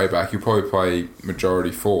Robbie Gray back, he'll probably play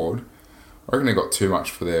majority forward. I reckon they got too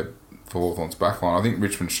much for Hawthorn's backline. I think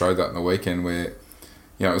Richmond showed that in the weekend where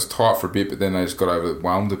it was tight for a bit, but then they just got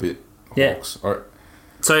overwhelmed a bit. Hawks. Yeah.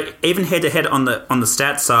 So even head-to-head on the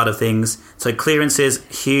stats side of things, so clearances,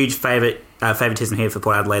 huge favouritism here for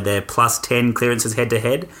Port Adelaide there, plus 10 clearances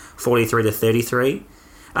head-to-head, 43 to 33.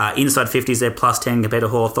 Inside 50s there, plus 10 compared to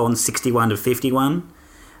Hawthorn, 61 to 51.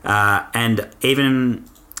 And even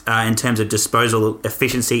in terms of disposal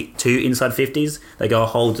efficiency to inside 50s, they go a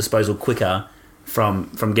whole disposal quicker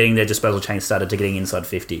from getting their disposal chain started to getting inside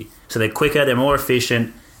 50. So they're quicker, they're more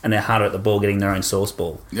efficient, and they're harder at the ball, getting their own source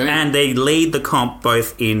ball. Yeah. And they lead the comp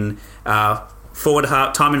both in forward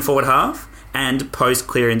half, time in forward half and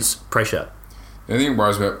post-clearance pressure. The only thing that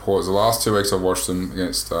worries me about Port is the last 2 weeks I've watched them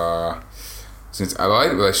against since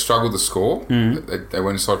Adelaide, where they struggled to score. They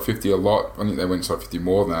went inside 50 a lot. I think they went inside 50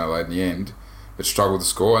 more than Adelaide in the end, but struggled to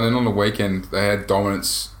score. And then on the weekend, they had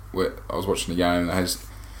dominance. Where I was watching the game, and it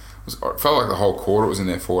felt like the whole quarter was in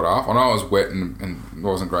their forward half. I know it was wet and it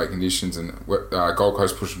wasn't great conditions, and Gold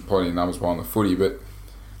Coast pushing plenty of numbers behind the footy, but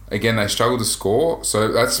again, they struggled to score.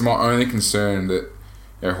 So that's my only concern, that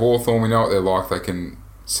Hawthorn, we know what they're like. They can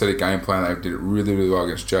set a game plan. They did it really, really well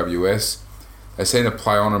against JWS. They seem to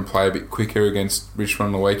play on and play a bit quicker against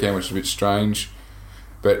Richmond on the weekend, which is a bit strange.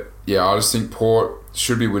 But yeah, I just think Port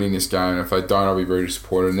should be winning this game. And if they don't, I'll be very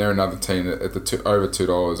disappointed. And they're another team that at the over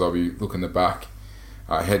 $2, I'll be looking to back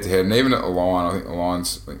head to head. And even at the line, I think the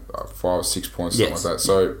line's 5 or 6 points, something like that.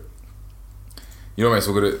 So you almost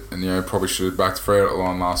look at it and probably should have backed Fred at the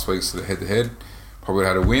line last week, so the head to head probably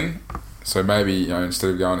had a win. So maybe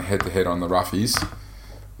instead of going head to head on the roughies,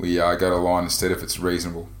 we go to line instead if it's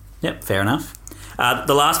reasonable. Yep, fair enough.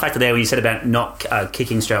 The last factor there, when you said about not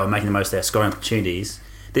kicking straight or making the most of their scoring opportunities,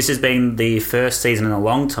 this has been the first season in a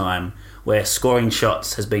long time where scoring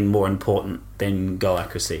shots has been more important than goal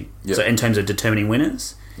accuracy. Yep. So in terms of determining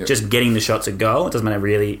winners, just getting the shots at goal, it doesn't matter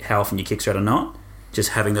really how often you kick straight or not, just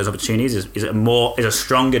having those opportunities is a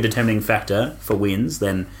stronger determining factor for wins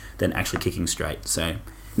than actually kicking straight. So an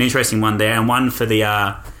interesting one there, and one for the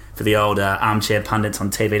old armchair pundits on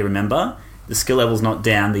TV to remember. The skill level's not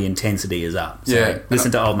down, the intensity is up. So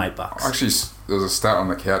listen to old mate Bucks. Actually, there was a stat on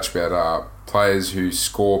the couch about players who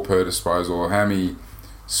score per disposal, or how many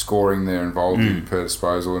scoring they're involved in per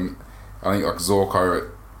disposal. And I think like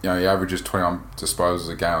Zorko, he averages 21 disposals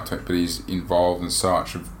a game, but he's involved in so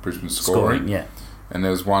much of Brisbane's scoring. Yeah. And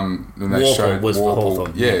there was one, and they Warple showed was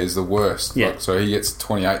Warple, is the worst. Yeah. Like, so he gets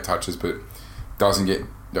 28 touches, but doesn't get.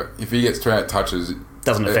 If he gets 28 touches,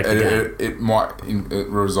 doesn't affect the game. It might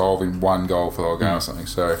resolve in one goal for the whole game or something.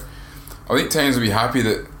 So I think teams will be happy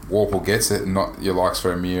that Warple gets it, and not your likes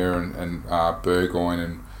for Amir and Burgoyne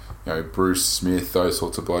and Bruce Smith, those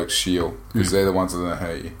sorts of blokes, Shield, because they're the ones that are going to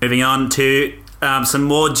hurt you. Moving on to some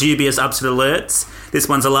more dubious upset alerts. This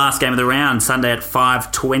one's the last game of the round, Sunday at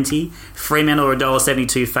 5:20. Fremantle are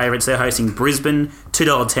 $1.72 favourites. They're hosting Brisbane,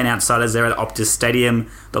 $2.10 outsiders. They're at Optus Stadium.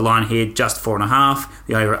 The line here, just 4.5.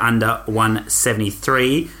 The over-under,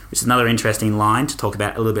 173, which is another interesting line to talk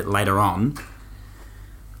about a little bit later on.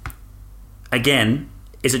 Again,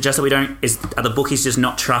 is it just that are the bookies just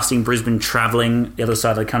not trusting Brisbane travelling the other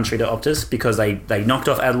side of the country to Optus because they knocked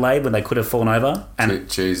off Adelaide when they could have fallen over? And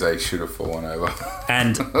Geez, they should have fallen over.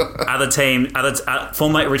 And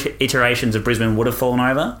former iterations of Brisbane would have fallen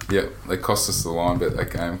over? Yeah, they cost us the line bet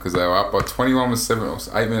that game because they were up by 21 with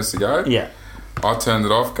 8 minutes to go. Yeah. I turned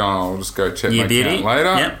it off, going, I'll just go check my account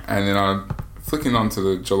later. Yep. And then I'm flicking onto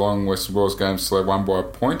the Geelong Western Bulldogs game, so they won by a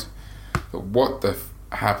point. But what the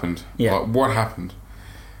happened? Yeah. Like, what happened?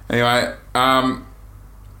 Anyway,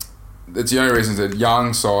 it's the only reason it's a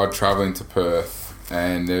young side travelling to Perth,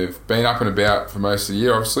 and they've been up and about for most of the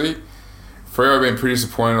year, obviously. Freo have been pretty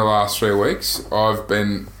disappointed the last 3 weeks. I've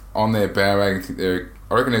been on their bandwagon.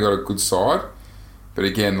 I reckon they've got a good side, but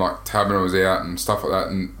again, like Taberner was out and stuff like that,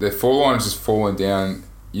 and their forline is just falling down.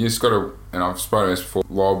 You just got to, and I've spoken about this before,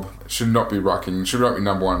 Lob should not be rucking, should not be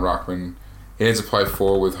number one ruckman. He needs to play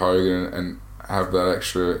forward with Hogan and have that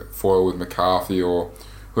extra foil with McCarthy or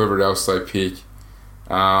whoever else they pick.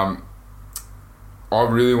 I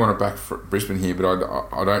really want to back Brisbane here, but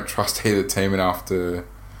I don't trust either team enough to.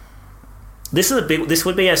 This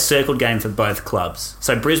would be a circled game for both clubs.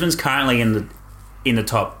 So Brisbane's currently in the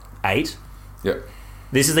top 8. Yep.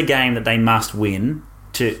 This is the game that they must win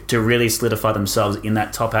to really solidify themselves in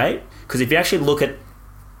that top 8. Because if you actually look at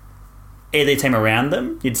either team around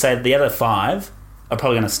them, you'd say the other 5 are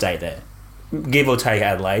probably going to stay there. Give or take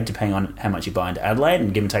Adelaide, depending on how much you buy into Adelaide,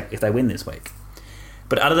 and give and take if they win this week.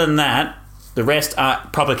 But other than that, the rest are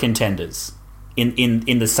proper contenders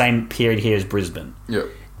in the same period here as Brisbane. Yep.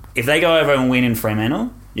 If they go over and win in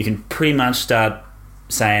Fremantle, you can pretty much start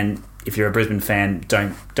saying, if you're a Brisbane fan,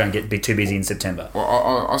 don't be too busy in September.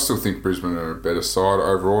 Well, I still think Brisbane are a better side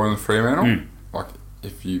overall in Fremantle. Like,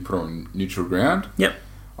 if you put on neutral ground. Yep.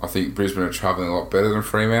 I think Brisbane are travelling a lot better than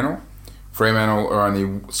Fremantle. Fremantle are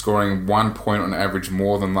only scoring 1 point on average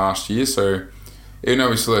more than last year, so even though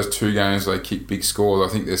we still have 2 games where they kick big scores,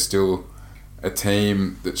 I think there's still a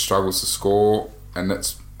team that struggles to score, and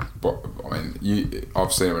that's,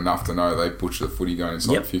 I've seen them enough to know they butcher the footy going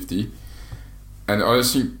inside 50. And I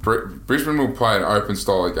just think Brisbane will play an open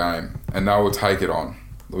style of game, and they will take it on.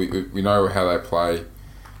 We know how they play.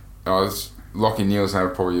 Lachie Neale's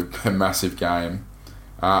have probably a massive game.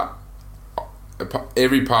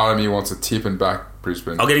 Every part of me wants to tip and back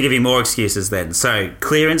Brisbane. I'm going to give you more excuses then. So,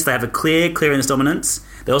 clearance, they have a clear clearance dominance.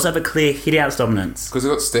 They also have a clear hit-outs dominance. Because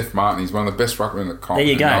they've got Steph Martin. He's one of the best ruckmen in the comp. There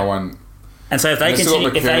you go. No one... And so if they continue...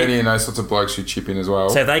 They've still got McKinney and those sorts of blokes who chip in as well.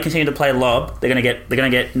 So if they continue to play lob, they're going to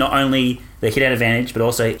get not only the hit-out advantage, but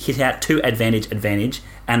also hit-out to advantage,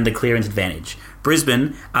 and the clearance advantage.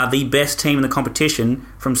 Brisbane are the best team in the competition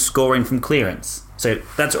from scoring from clearance. So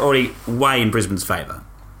that's already way in Brisbane's favour.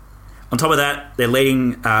 On top of that, they're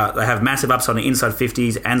leading. They have massive upside on the inside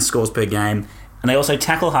 50s and scores per game, and they also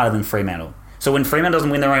tackle harder than Fremantle. So when Fremantle doesn't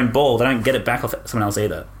win their own ball, they don't get it back off someone else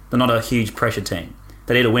either. They're not a huge pressure team.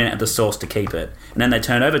 They need to win it at the source to keep it, and then they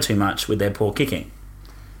turn over too much with their poor kicking.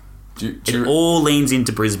 It all leans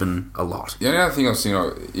into Brisbane a lot. The only other thing I've seen,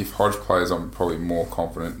 if Hodge plays, I'm probably more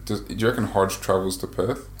confident. Do you reckon Hodge travels to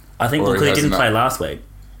Perth? I think because he didn't play last week.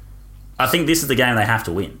 I think this is the game they have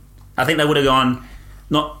to win. I think they would have gone.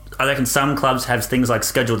 I reckon some clubs have things like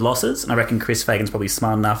scheduled losses, and I reckon Chris Fagan's probably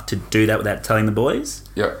smart enough to do that without telling the boys.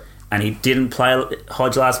 Yep. And he didn't play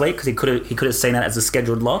Hodge last week because he could have seen that as a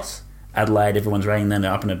scheduled loss. Adelaide, everyone's rating them.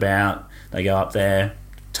 They're up and about. They go up there.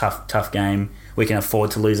 Tough game. We can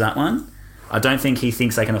afford to lose that one. I don't think he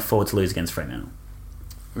thinks they can afford to lose against Fremantle.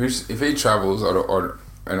 If he travels or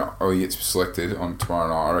he gets selected on tomorrow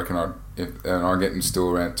night, I reckon I get him still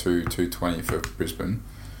around 220 for Brisbane.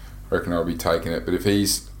 I reckon I'll be taking it. But if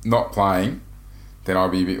he's not playing, then I'll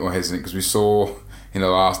be a bit more hesitant because we saw in the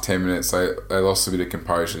last 10 minutes they lost a bit of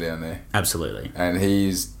composure down there. Absolutely. And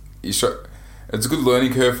he's shot. It's a good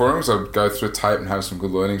learning curve for him, so I'd go through a tape and have some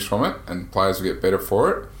good learnings from it, and players will get better for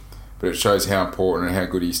it. But it shows how important and how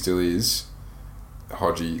good he still is,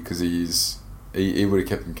 Hodgie, because he would have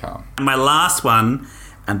kept him calm. And my last one,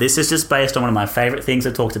 and this is just based on one of my favourite things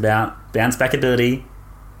I talked about, bounce back ability.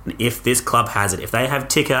 And if this club has it, if they have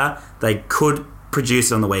ticker, they could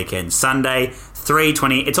produce it on the weekend. Sunday,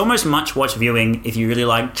 3:20. It's almost much-watch viewing if you really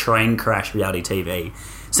like train crash reality TV.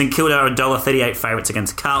 St Kilda are $1.38 favourites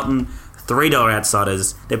against Carlton, $3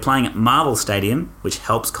 outsiders. They're playing at Marvel Stadium, which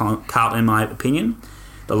helps Carlton in my opinion.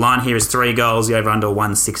 The line here is 3 goals, the over-under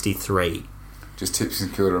 163. Just tip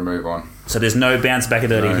St Kilda to move on. So there's no bounce back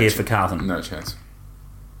ability here for Carlton? No chance.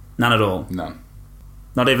 None at all? None.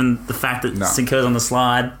 Not even the fact that St Kilda's on the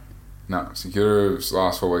slide? No. St Kilda's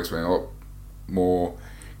last 4 weeks have been a lot more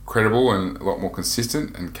credible and a lot more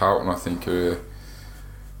consistent, and Carlton, I think,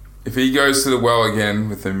 if he goes to the well again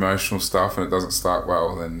with the emotional stuff and it doesn't start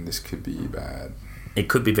well, then this could be bad. It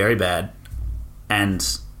could be very bad. And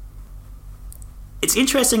it's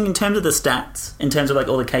interesting in terms of the stats, in terms of like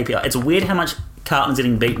all the KPI. It's weird how much Carlton's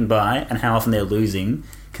getting beaten by and how often they're losing,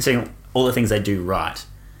 considering all the things they do right.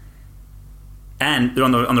 And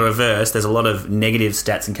on the reverse, there's a lot of negative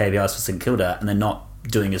stats and KPIs for St Kilda, and they're not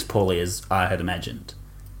doing as poorly as I had imagined.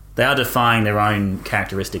 They are defying their own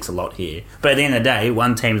characteristics a lot here. But at the end of the day,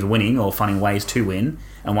 one team's winning or finding ways to win,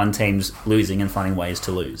 and one team's losing and finding ways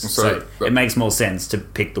to lose. So it makes more sense to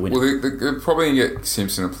pick the winner. Well, they're probably going to get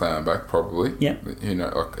Simpson and Plough back, probably. Yeah. You know,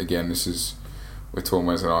 like, again, we're talking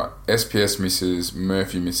Wednesday night. SPS misses,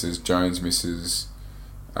 Murphy misses, Jones misses,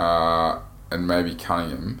 and maybe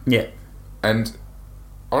Cunningham. Yeah. And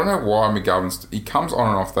I don't know why McGovern's... He comes on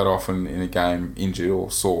and off that often in a game, injured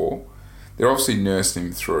or sore. They're obviously nursing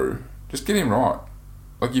him through. Just get him right.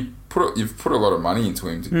 Like, you've put a lot of money into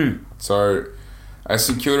him. So, as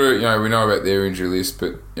St Kilda, you know, we know about their injury list,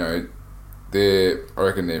 but, you know, I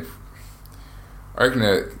reckon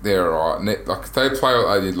they're all right. Like, if they play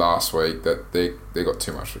what they did last week, that they got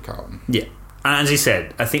too much for Carlton. Yeah. And as you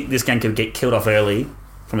said, I think this game could get killed off early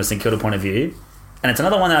from a St Kilda point of view. And it's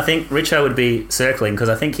another one that I think Richo would be circling, because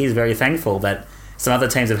I think he's very thankful that some other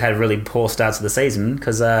teams have had really poor starts of the season,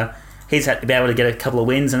 because he's had to be able to get a couple of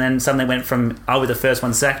wins, and then suddenly went from, I'll be the first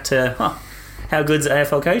one sacked to, how good's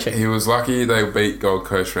AFL coaching? He was lucky they beat Gold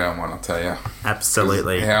Coast round 1, I'll tell you.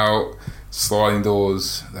 Absolutely. How sliding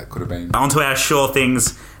doors that could have been. On to our sure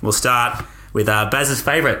things. We'll start with Baz's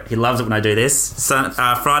favourite. He loves it when I do this.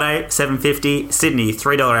 Friday, $7.50. Sydney,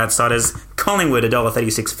 $3 outsiders. Collingwood,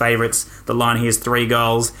 $1.36 favourites. The line here is 3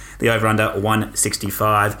 goals. The over-under,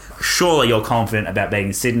 165. Surely you're confident about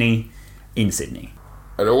beating Sydney in Sydney.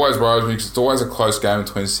 It always worries me because it's always a close game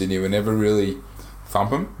between Sydney. We never really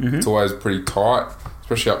thump them. Mm-hmm. It's always pretty tight,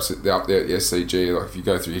 especially up there at the SCG. Like, if you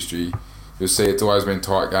go through history, you'll see it's always been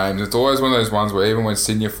tight games. It's always one of those ones where even when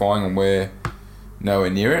Sydney are flying and we're nowhere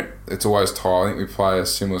near it, it's always tight. I think we play a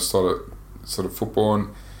similar sort of football. And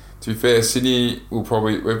to be fair, Sydney will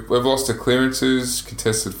probably... We've lost to clearances,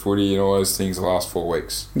 contested footy and all those things the last 4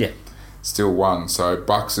 weeks. Yeah. Still won. So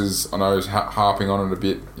Bucks is, I know, is harping on it a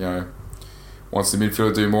bit, you know, wants the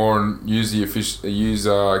midfield to do more and use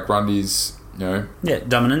Grundy's, you know... Yeah,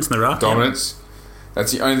 dominance in the ruck. Dominance. Yeah.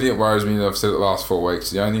 That's the only thing that worries me, and I've said it the last 4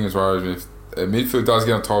 weeks. The only thing that worries me, if the midfield does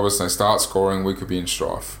get on top of us and they start scoring, we could be in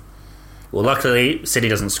strife. Well, luckily, City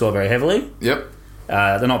doesn't score very heavily. Yep.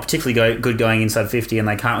 They're not particularly good going inside 50, and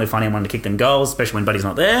they can't really find anyone to kick them goals, especially when Buddy's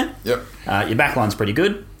not there. Yep. Your back line's pretty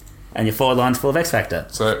good, and your forward line's full of X Factor.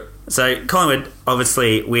 So Collingwood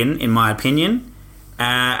obviously win, in my opinion.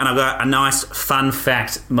 And I've got a nice fun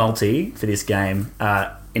fact multi for this game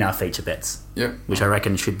in our feature bets. Yep. Which I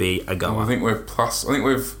reckon should be a goer. I think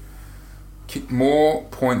we've kicked more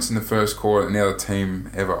points in the first quarter than any other team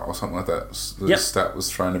ever, or something like that. The stat was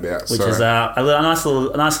thrown about. Which is a nice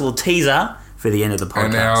little teaser for the end of the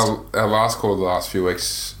podcast. And our last quarter the last few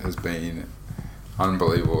weeks has been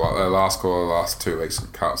unbelievable. Like our last quarter the last 2 weeks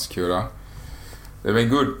of Carlton Security, they've been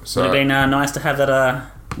good. So would have been nice to have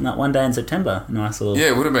that one day in September. Nice little... Yeah,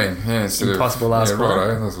 it would have been. Yeah, impossible last quarter.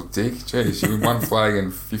 Right, nice little dig. Jeez, you win one flag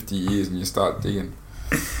in 50 years and you start digging.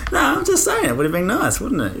 No, I'm just saying, it would have been nice,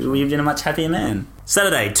 wouldn't it? You've been a much happier man.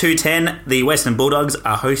 Saturday, 2:10, the Western Bulldogs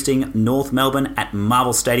are hosting North Melbourne at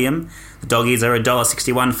Marvel Stadium. The Doggies are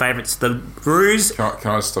 $1.61 favourites. The Brews... Can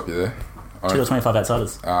I just stop you there? $2.25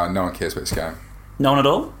 outsiders. No one cares about this game. No one at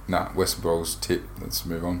all? No, Western Bulldogs tip. Let's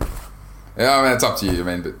move on. Yeah, I mean, it's up to you. I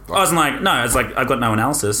mean, but I've got no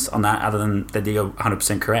analysis on that other than that you're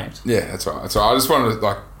 100% correct. Yeah, that's right. I just wanted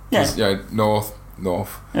to, North.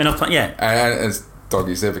 Yeah. And as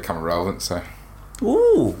Doggies, they've become irrelevant, so...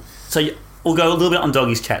 Ooh. So we'll go a little bit on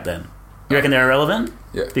Doggies chat then. You reckon they're irrelevant?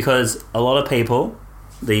 Yeah. Because a lot of people,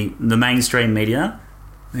 the mainstream media,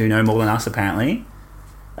 who know more than us apparently,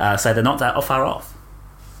 say they're not that far off.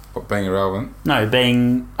 What, being irrelevant? No,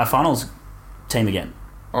 being a finals team again.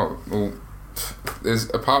 Oh, well,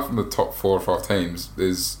 apart from the top 4 or 5 teams,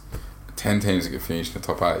 there's 10 teams that get finished in the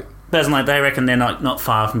top 8. But they reckon they're not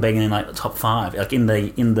far from being in the top 5, like in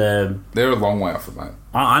the. They're a long way off it, mate.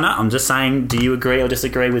 I know. I'm just saying. Do you agree or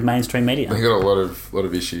disagree with mainstream media? They got a lot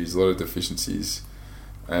of issues, a lot of deficiencies.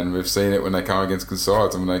 And we've seen it when they come against good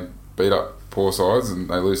sides and when they beat up poor sides and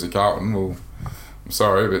they lose to Carlton. Well, I'm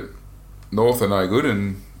sorry, but North are no good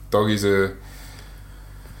and Doggies are...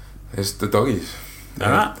 There's the Doggies. All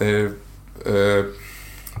right. They're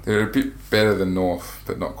a bit better than North,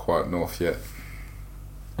 but not quite North yet.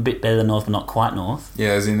 A bit better than North, but not quite North.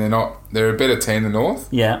 Yeah, as in they're a better team than North,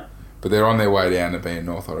 Yeah. but they're on their way down to being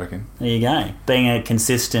North, I reckon. There you go. Being a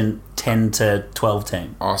consistent 10 to 12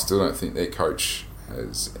 team. I still don't think their coach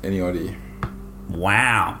has any idea.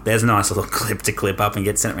 Wow. There's a nice little clip to clip up and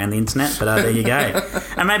get sent around the internet, but there you go.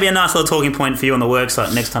 And maybe a nice little talking point for you on the work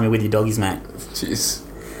site next time you're with your doggies, mate. Cheers.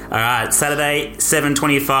 All right, Saturday,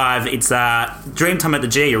 7:25. It's Dreamtime at the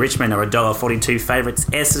G. Richmond are $1.42 favourites.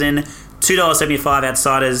 Essendon, $2.75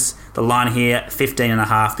 outsiders. The line here,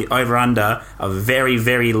 15.5. The over-under, a very,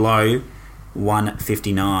 very low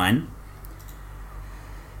 159.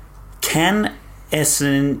 Can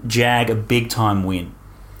Essendon jag a big-time win?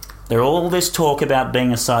 There's all this talk about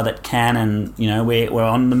being a side that can, and you know we're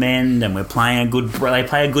on the mend, and we're playing they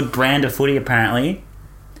play a good brand of footy apparently,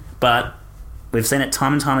 but we've seen it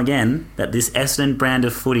time and time again that this Essendon brand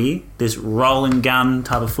of footy, this roll and gun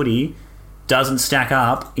type of footy, doesn't stack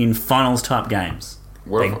up in finals type games.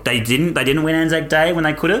 Well, They didn't win Anzac Day when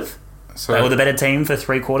they could have. so They were the better team for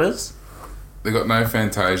 3 quarters. they got no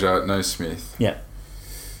Fantasia, no Smith. Yeah.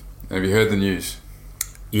 Have you heard the news?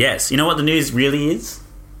 Yes. You know what the news really is?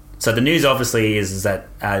 So the news obviously is that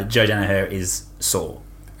Joe Danaher is sore.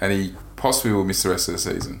 And he possibly will miss the rest of the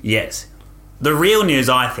season. Yes. The real news,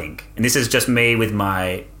 I think, and this is just me with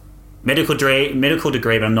my medical degree,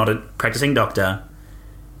 but I'm not a practicing doctor,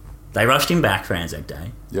 they rushed him back for Anzac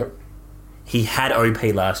Day. Yep. He had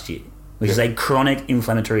OP last year, which is a chronic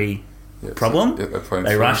inflammatory Yep. problem. So, yep,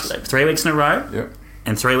 They rushed 3 weeks in a row, Yep.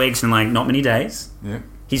 and 3 weeks in not many days. Yep.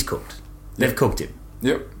 He's cooked. They've cooked him.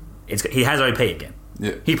 Yep. He has OP again.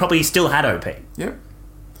 Yep. He probably still had OP. Yep.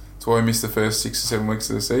 That's why he missed the first 6 or 7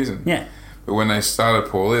 weeks of the season. Yeah. But when they started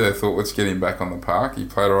poorly, they thought, let's get him back on the park. He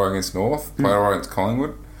played all right against North, played all right against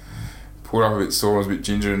Collingwood. Pulled up a bit sore, was a bit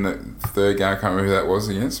ginger in the third game. I can't remember who that was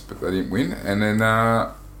against, but they didn't win. And then,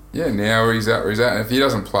 now he's out where he's at. And if he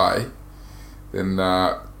doesn't play, then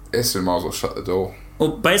Essendon might as well shut the door.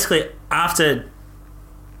 Well, basically, after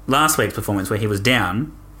last week's performance where he was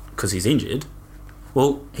down because he's injured,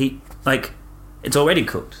 well, it's already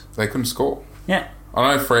cooked. They couldn't score. Yeah.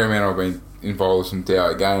 I know Fremantle have been involved in some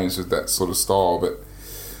dour games with that sort of style, but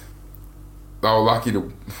they were lucky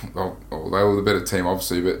to... Well, they were the better team,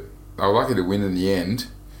 obviously, but they were lucky to win in the end.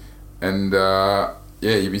 And,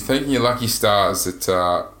 you'd be thanking your lucky stars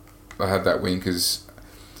that they had that win, because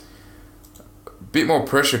a bit more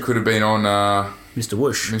pressure could have been on... Mr.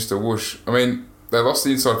 Whoosh. Mr. Whoosh. I mean, they lost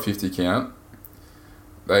the inside 50 count.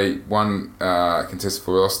 They won contested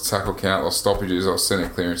for, lost tackle count, lost stoppages, lost centre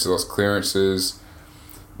clearances, lost clearances.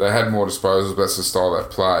 They had more disposals, but that's the style they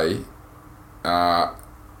play.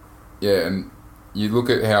 And you look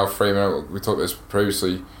at how Fremantle, we talked about this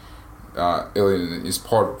previously, earlier in his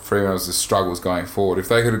pod, Fremantle's the struggles going forward. If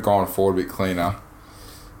they could have gone forward a bit cleaner,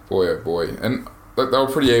 boy oh boy. And they were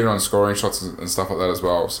pretty even on scoring shots and stuff like that as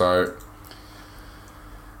well. So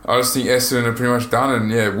I just think Essendon are pretty much done. And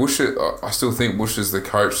yeah, Whoosh, I still think Whoosh is the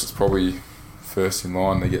coach that's probably first in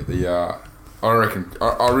line to get the... I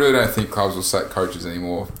really don't think clubs will sack coaches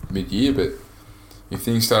anymore mid-year, but if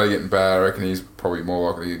things started getting bad, I reckon he's probably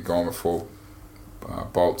more likely to get gone before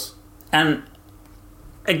Bolts. And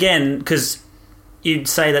again, because you'd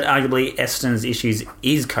say that arguably Essendon's issues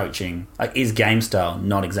is coaching, is game style,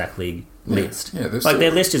 not exactly list. Yeah,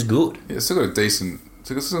 their list is good. Yeah, they've still got a decent...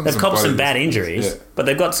 They've copped some bad injuries, but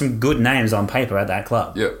they've got some good names on paper at that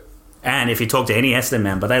club. Yep. And if you talk to any Essendon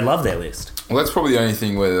member, they love their list. Well, that's probably the only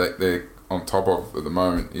thing where they're on top of at the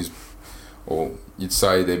moment is, or you'd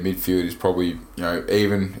say their midfield is probably,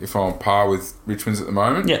 even if I'm on par with Richmond's at the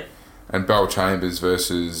moment. Yeah. And Bell Chambers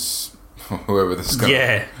versus whoever's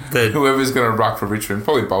going to ruck for Richmond,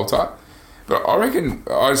 probably Bolter. But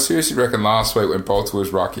I seriously reckon last week when Bolter was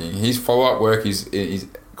rucking, his follow-up work is in his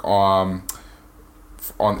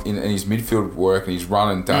midfield work and his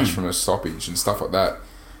run and dash from a stoppage and stuff like that.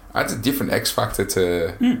 That's a different X factor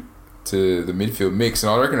to the midfield mix,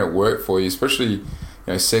 and I reckon it worked for you, especially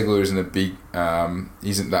Segler isn't a big,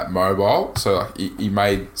 isn't that mobile, so he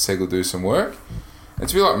made Segler do some work. And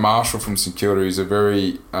to be like Marshall from St Kilda, he's a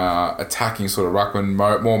very attacking sort of ruckman,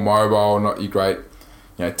 more mobile, not your great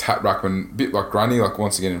tap ruckman, a bit like Grundy,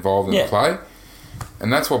 wants to get involved in the play.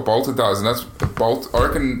 And that's what Bolter does, and that's I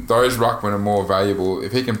reckon those ruckmen are more valuable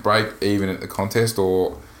if he can break even at the contest,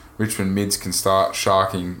 or Richmond mids can start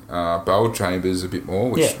sharking Bell Chambers a bit more,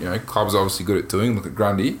 which clubs are obviously good at doing. Look at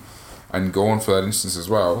Grundy, and Gawn for that instance as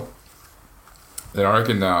well, then I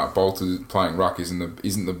reckon Bolter playing ruck isn't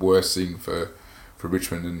the worst thing for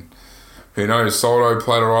Richmond. And who knows, Soldo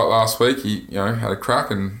played alright last week. He had a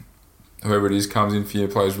crack, and whoever it is comes in for you,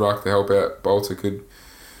 plays ruck to help out Bolter could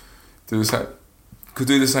do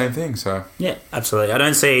the same thing. So yeah, absolutely. I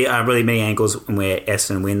don't see really many angles where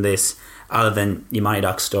Essendon win this, other than your Money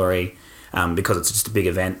Duck story, because it's just a big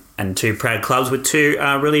event and two proud clubs with two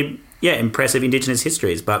really impressive Indigenous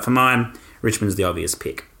histories. But for mine, Richmond's the obvious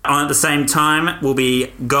pick. On at the same time will be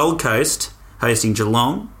Gold Coast hosting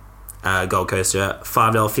Geelong. Gold Coast are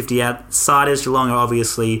 $5.50 outsiders. Geelong are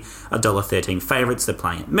obviously $1.13 favourites. They're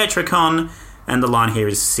playing at Metricon, and the line here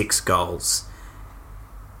is 6 goals.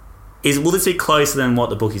 Will this be closer than what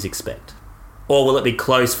the bookies expect? Or will it be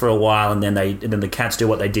close for a while and then the Cats do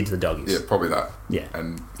what they did to the Doggies? Yeah, probably that. Yeah.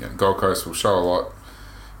 And Gold Coast will show a lot.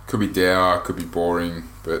 Could be dour, could be boring,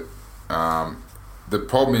 but the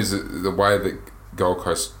problem is that the way that Gold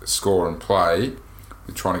Coast score and play,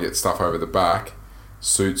 with trying to get stuff over the back,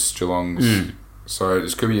 suits Geelong's. So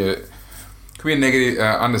this could be a negative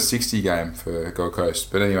under 60 game for Gold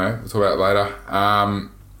Coast. But anyway, we'll talk about it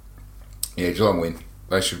later. Geelong win.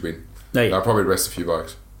 They should win. They'll probably rest a few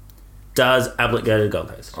blokes. Does Ablett go to the Gold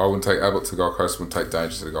Coast? I wouldn't take Ablett to the Gold Coast. I wouldn't take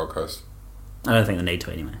Danger to the Gold Coast. I don't think they need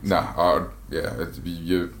to anyway. No,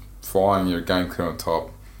 you're flying, you're game clear on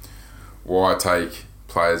top. Why take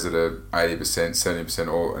players that are 80%,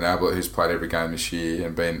 70%, or an Ablett who's played every game this year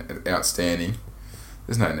and been outstanding?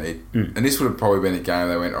 There's no need. And this would have probably been a game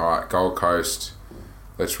they went, all right, Gold Coast,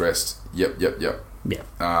 let's rest. Yep.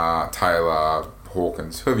 Yeah. Taylor,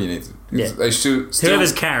 Hawkins, whoever you need to. Yeah. They still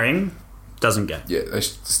whoever's carrying doesn't go. Yeah, they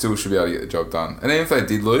still should be able to get the job done. And even if they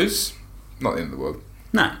did lose, not the end of the world.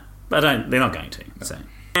 No, they're not going to. No. So.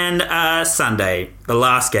 And Sunday, the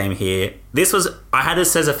last game here. I had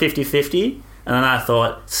this as a 50-50, and then I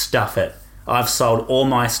thought, stuff it. I've sold all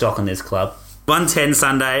my stock on this club. 1:10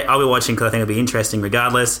 Sunday, I'll be watching because I think it'll be interesting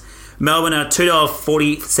regardless. Melbourne are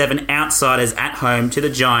 $2.47 outsiders at home to the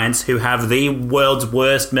Giants, who have the world's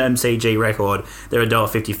worst MCG record. They're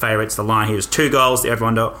 $1.50 favourites. The line here is 2 goals. They're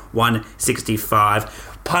under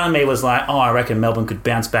 165. Part of me was like, I reckon Melbourne could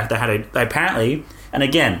bounce back. They apparently, and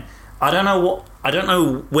again, I don't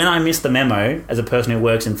know when I missed the memo as a person who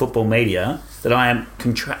works in football media that I am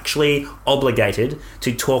contractually obligated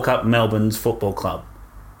to talk up Melbourne's football club.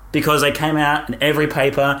 Because they came out in every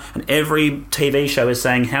paper and every TV show is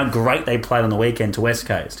saying how great they played on the weekend to West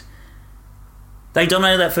Coast. They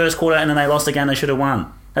dominated that first quarter and then they lost a game they should have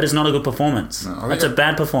won. That is not a good performance. No, that's a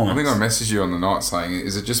bad performance. I think I messaged you on the night saying,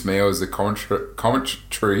 is it just me or is the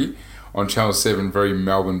commentary on Channel 7 very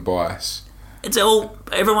Melbourne bias? It's all...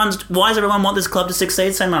 Why does everyone want this club to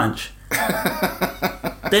succeed so much?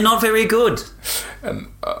 They're not very good.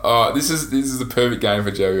 And this is the perfect game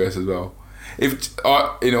for JWS as well.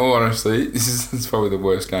 In all honesty, this is probably the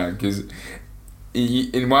worst game because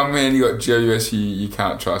in one hand you got JWS you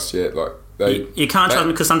can't trust yet. You can't trust them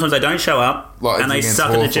because sometimes they don't show up and they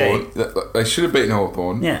suck at the G. They should have beaten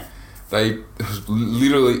Hawthorn. Yeah. It was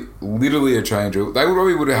literally a change. They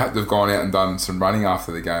probably would have had to have gone out and done some running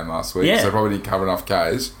after the game last week. Yeah. So they probably didn't cover enough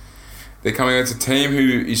Ks. They're coming against a team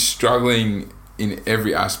who is struggling in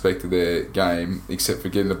every aspect of their game except for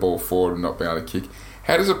getting the ball forward and not being able to kick.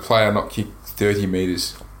 How does a player not kick 30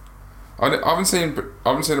 metres? I haven't seen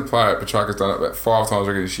a player at Petrarca's done it about 5 times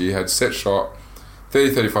already this year. Had set shot,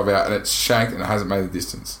 30-35 out, and it's shanked and it hasn't made the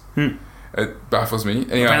distance. It baffles me.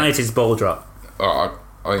 Anyway, apparently it's his ball drop. I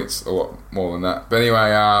think it's a lot more than that. But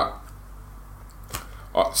anyway, how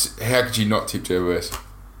could you not tip JWS?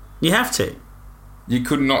 You have to. You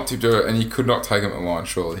could not tip JWS, and you could not take them at the line,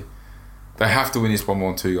 surely. They have to win this by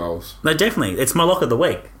more than 2 goals. No, definitely. It's my lock of the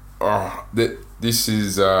week. This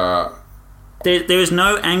is... There is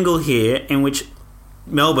no angle here in which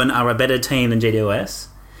Melbourne are a better team than GWS.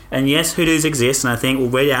 And yes, hoodoos exist, and I think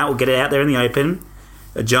we'll get it out there in the open.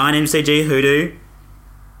 A giant MCG hoodoo.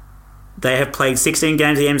 They have played 16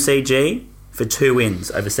 games of the MCG for 2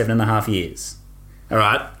 wins over 7.5 years. All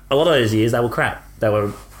right, a lot of those years they were crap. They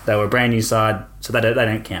were a brand new side, so they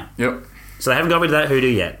don't count. Yep. So they haven't got rid of that hoodoo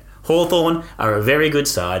yet. Hawthorn are a very good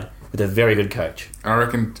side with a very good coach. I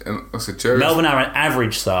reckon. Melbourne are an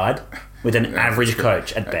average side with an average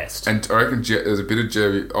coach at best. And I reckon there's a bit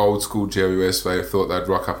of old school JWS where they thought they'd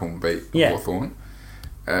rock up and beat Hawthorn.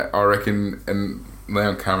 I reckon, and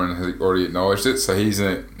Leon Cameron has already acknowledged it, so he's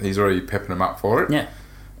already pepping them up for it. Yeah.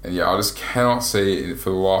 And I just cannot see it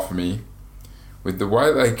for the life of me. With the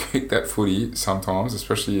way they kick that footy sometimes,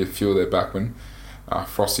 especially a few of their backmen,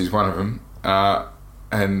 Frosty's one of them,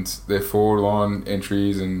 and their forward line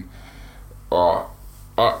entries and...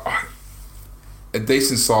 a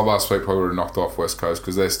decent side last week probably would have knocked off West Coast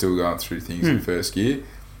because they're still going through things in first gear.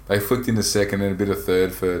 They flicked into second and a bit of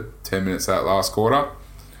third for 10 minutes that last quarter.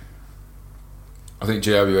 I think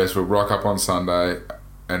GWS will rock up on Sunday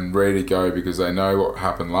and ready to go because they know what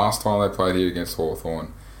happened last time they played here against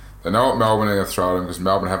Hawthorn. They know what Melbourne are going to throw at them because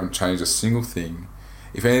Melbourne haven't changed a single thing.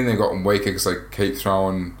 If anything, they've gotten weaker because they keep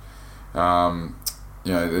throwing...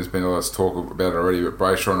 there's been a lot of talk about it already, but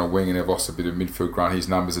Brayshaw on a wing and they've lost a bit of midfield grunt. His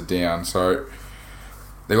numbers are down. So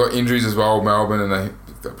they've got injuries as well, Melbourne, and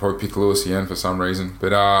they probably pick Lewis again for some reason.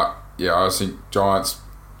 But I just think Giants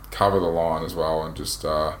cover the line as well and just...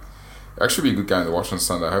 actually be a good game to watch on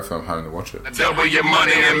Sunday. Hopefully I'm home to watch it. Double your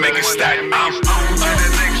money and make it stack. I'm on to the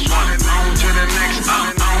next one. On to the next.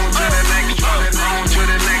 On to the next one. On to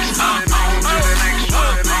the next. On to the next one.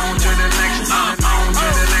 On to the next. On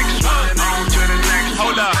to the next one. On to the next.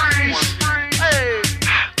 Hold up. Hey.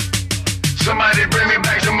 Somebody bring me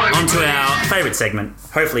back some money. On to our favourite segment,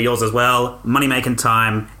 hopefully yours as well, Money Making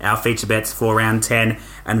Time, our feature bets for round 10.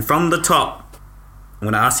 And from the top, I'm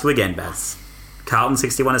going to ask you again, Baz. Carlton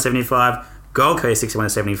 61-75, Gold Coast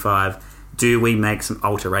 61-75. Do we make some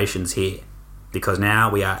alterations here? Because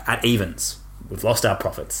now we are at evens. We've lost our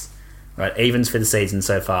profits. Right, evens for the season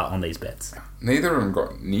so far on these bets. Neither of them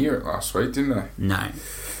got near it last week, didn't they? No.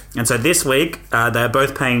 And so this week, they're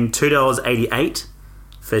both paying $2.88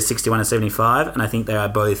 for 61-75, and I think they are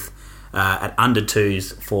both at under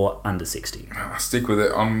 2s for under 60. I'll stick with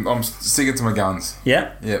it. I'm sticking to my guns.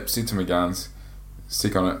 Yeah? Yep, stick to my guns.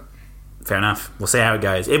 Stick on it. Fair enough. We'll see how it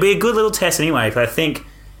goes. It'll be a good little test anyway, because I think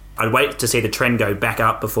I'd wait to see the trend go back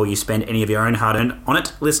up before you spend any of your own hard-earned on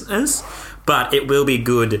it, listeners. But it will be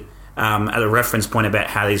good as a reference point about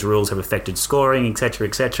how these rules have affected scoring,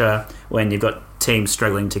 etc., when you've got teams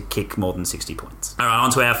struggling to kick more than 60 points. All right, on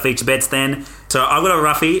to our feature bets then. So I've got a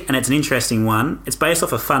roughie, and it's an interesting one. It's based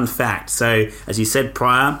off a fun fact. So, as you said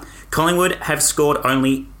prior, Collingwood have scored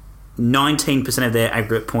only 19% of their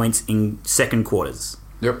aggregate points in second quarters.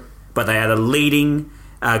 Yep. But they are the leading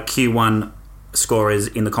Q1 scorers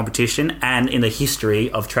in the competition and in the history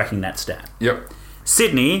of tracking that stat. Yep.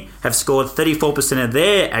 Sydney have scored 34% of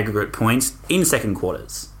their aggregate points in second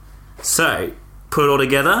quarters. So, put it all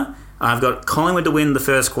together, I've got Collingwood to win the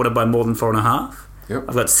first quarter by more than 4.5. Yep.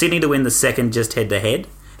 I've got Sydney to win the second just head-to-head.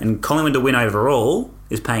 And Collingwood to win overall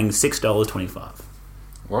is paying $6.25.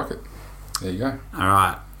 Like it. There you go. All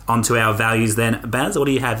right. On to our values then. Baz, what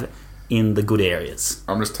do you have in the good areas?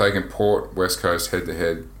 I'm just taking Port, West Coast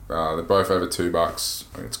head-to-head. They're both over $2.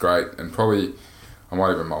 It's great. And probably, I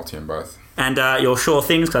might even multi them both. And your sure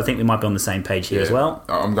things, because I think we might be on the same page here as well.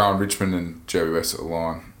 I'm going Richmond and GWS at the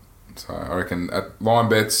line. So I reckon at line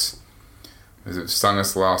bets, it stung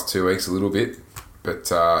us the last 2 weeks a little bit.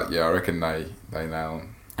 But I reckon they nail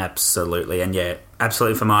them. Absolutely. And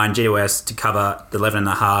absolutely for mine, GWS to cover the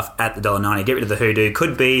 11.5 at the $1.90. Get rid of the hoodoo.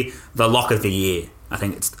 Could be the lock of the year. I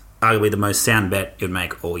think it's arguably the most sound bet you'd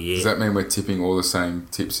make all year. Does that mean we're tipping all the same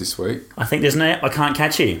tips this week? I think I can't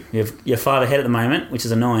catch you. You're 5 ahead at the moment, which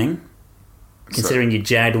is annoying, considering you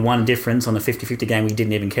jagged one difference on a 50-50 game we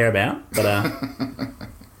didn't even care about. But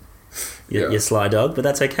you're sly dog, but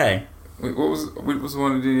that's okay. What was the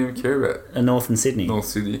one we didn't even care about? North and Sydney. North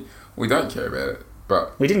Sydney. We don't care about it,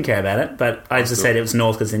 but... We didn't care about it, but I just said it was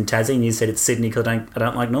North because it's in Tassie, and you said it's Sydney because I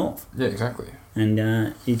don't like North. Yeah, exactly.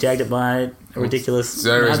 And you jagged it by a ridiculous It's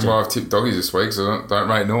the only reason why I've tipped doggies this week, so don't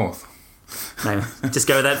rate North. No, just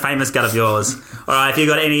go with that famous gut of yours. All right, if you've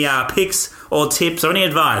got any picks or tips or any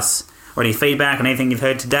advice or any feedback on anything you've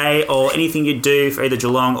heard today or anything you do for either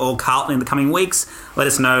Geelong or Carlton in the coming weeks, let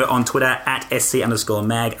us know on Twitter at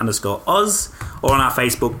SC_mag_Oz or on our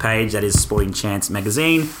Facebook page, that is Sporting Chance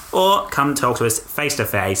Magazine, or come talk to us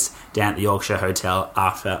face-to-face down at the Yorkshire Hotel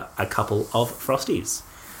after a couple of Frosties.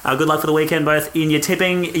 Good luck for the weekend, both in your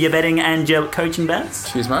tipping, your betting, and your coaching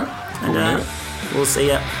bets. Cheers, mate. And we'll see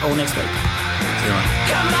you all next week. See you, mate.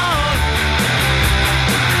 Come on.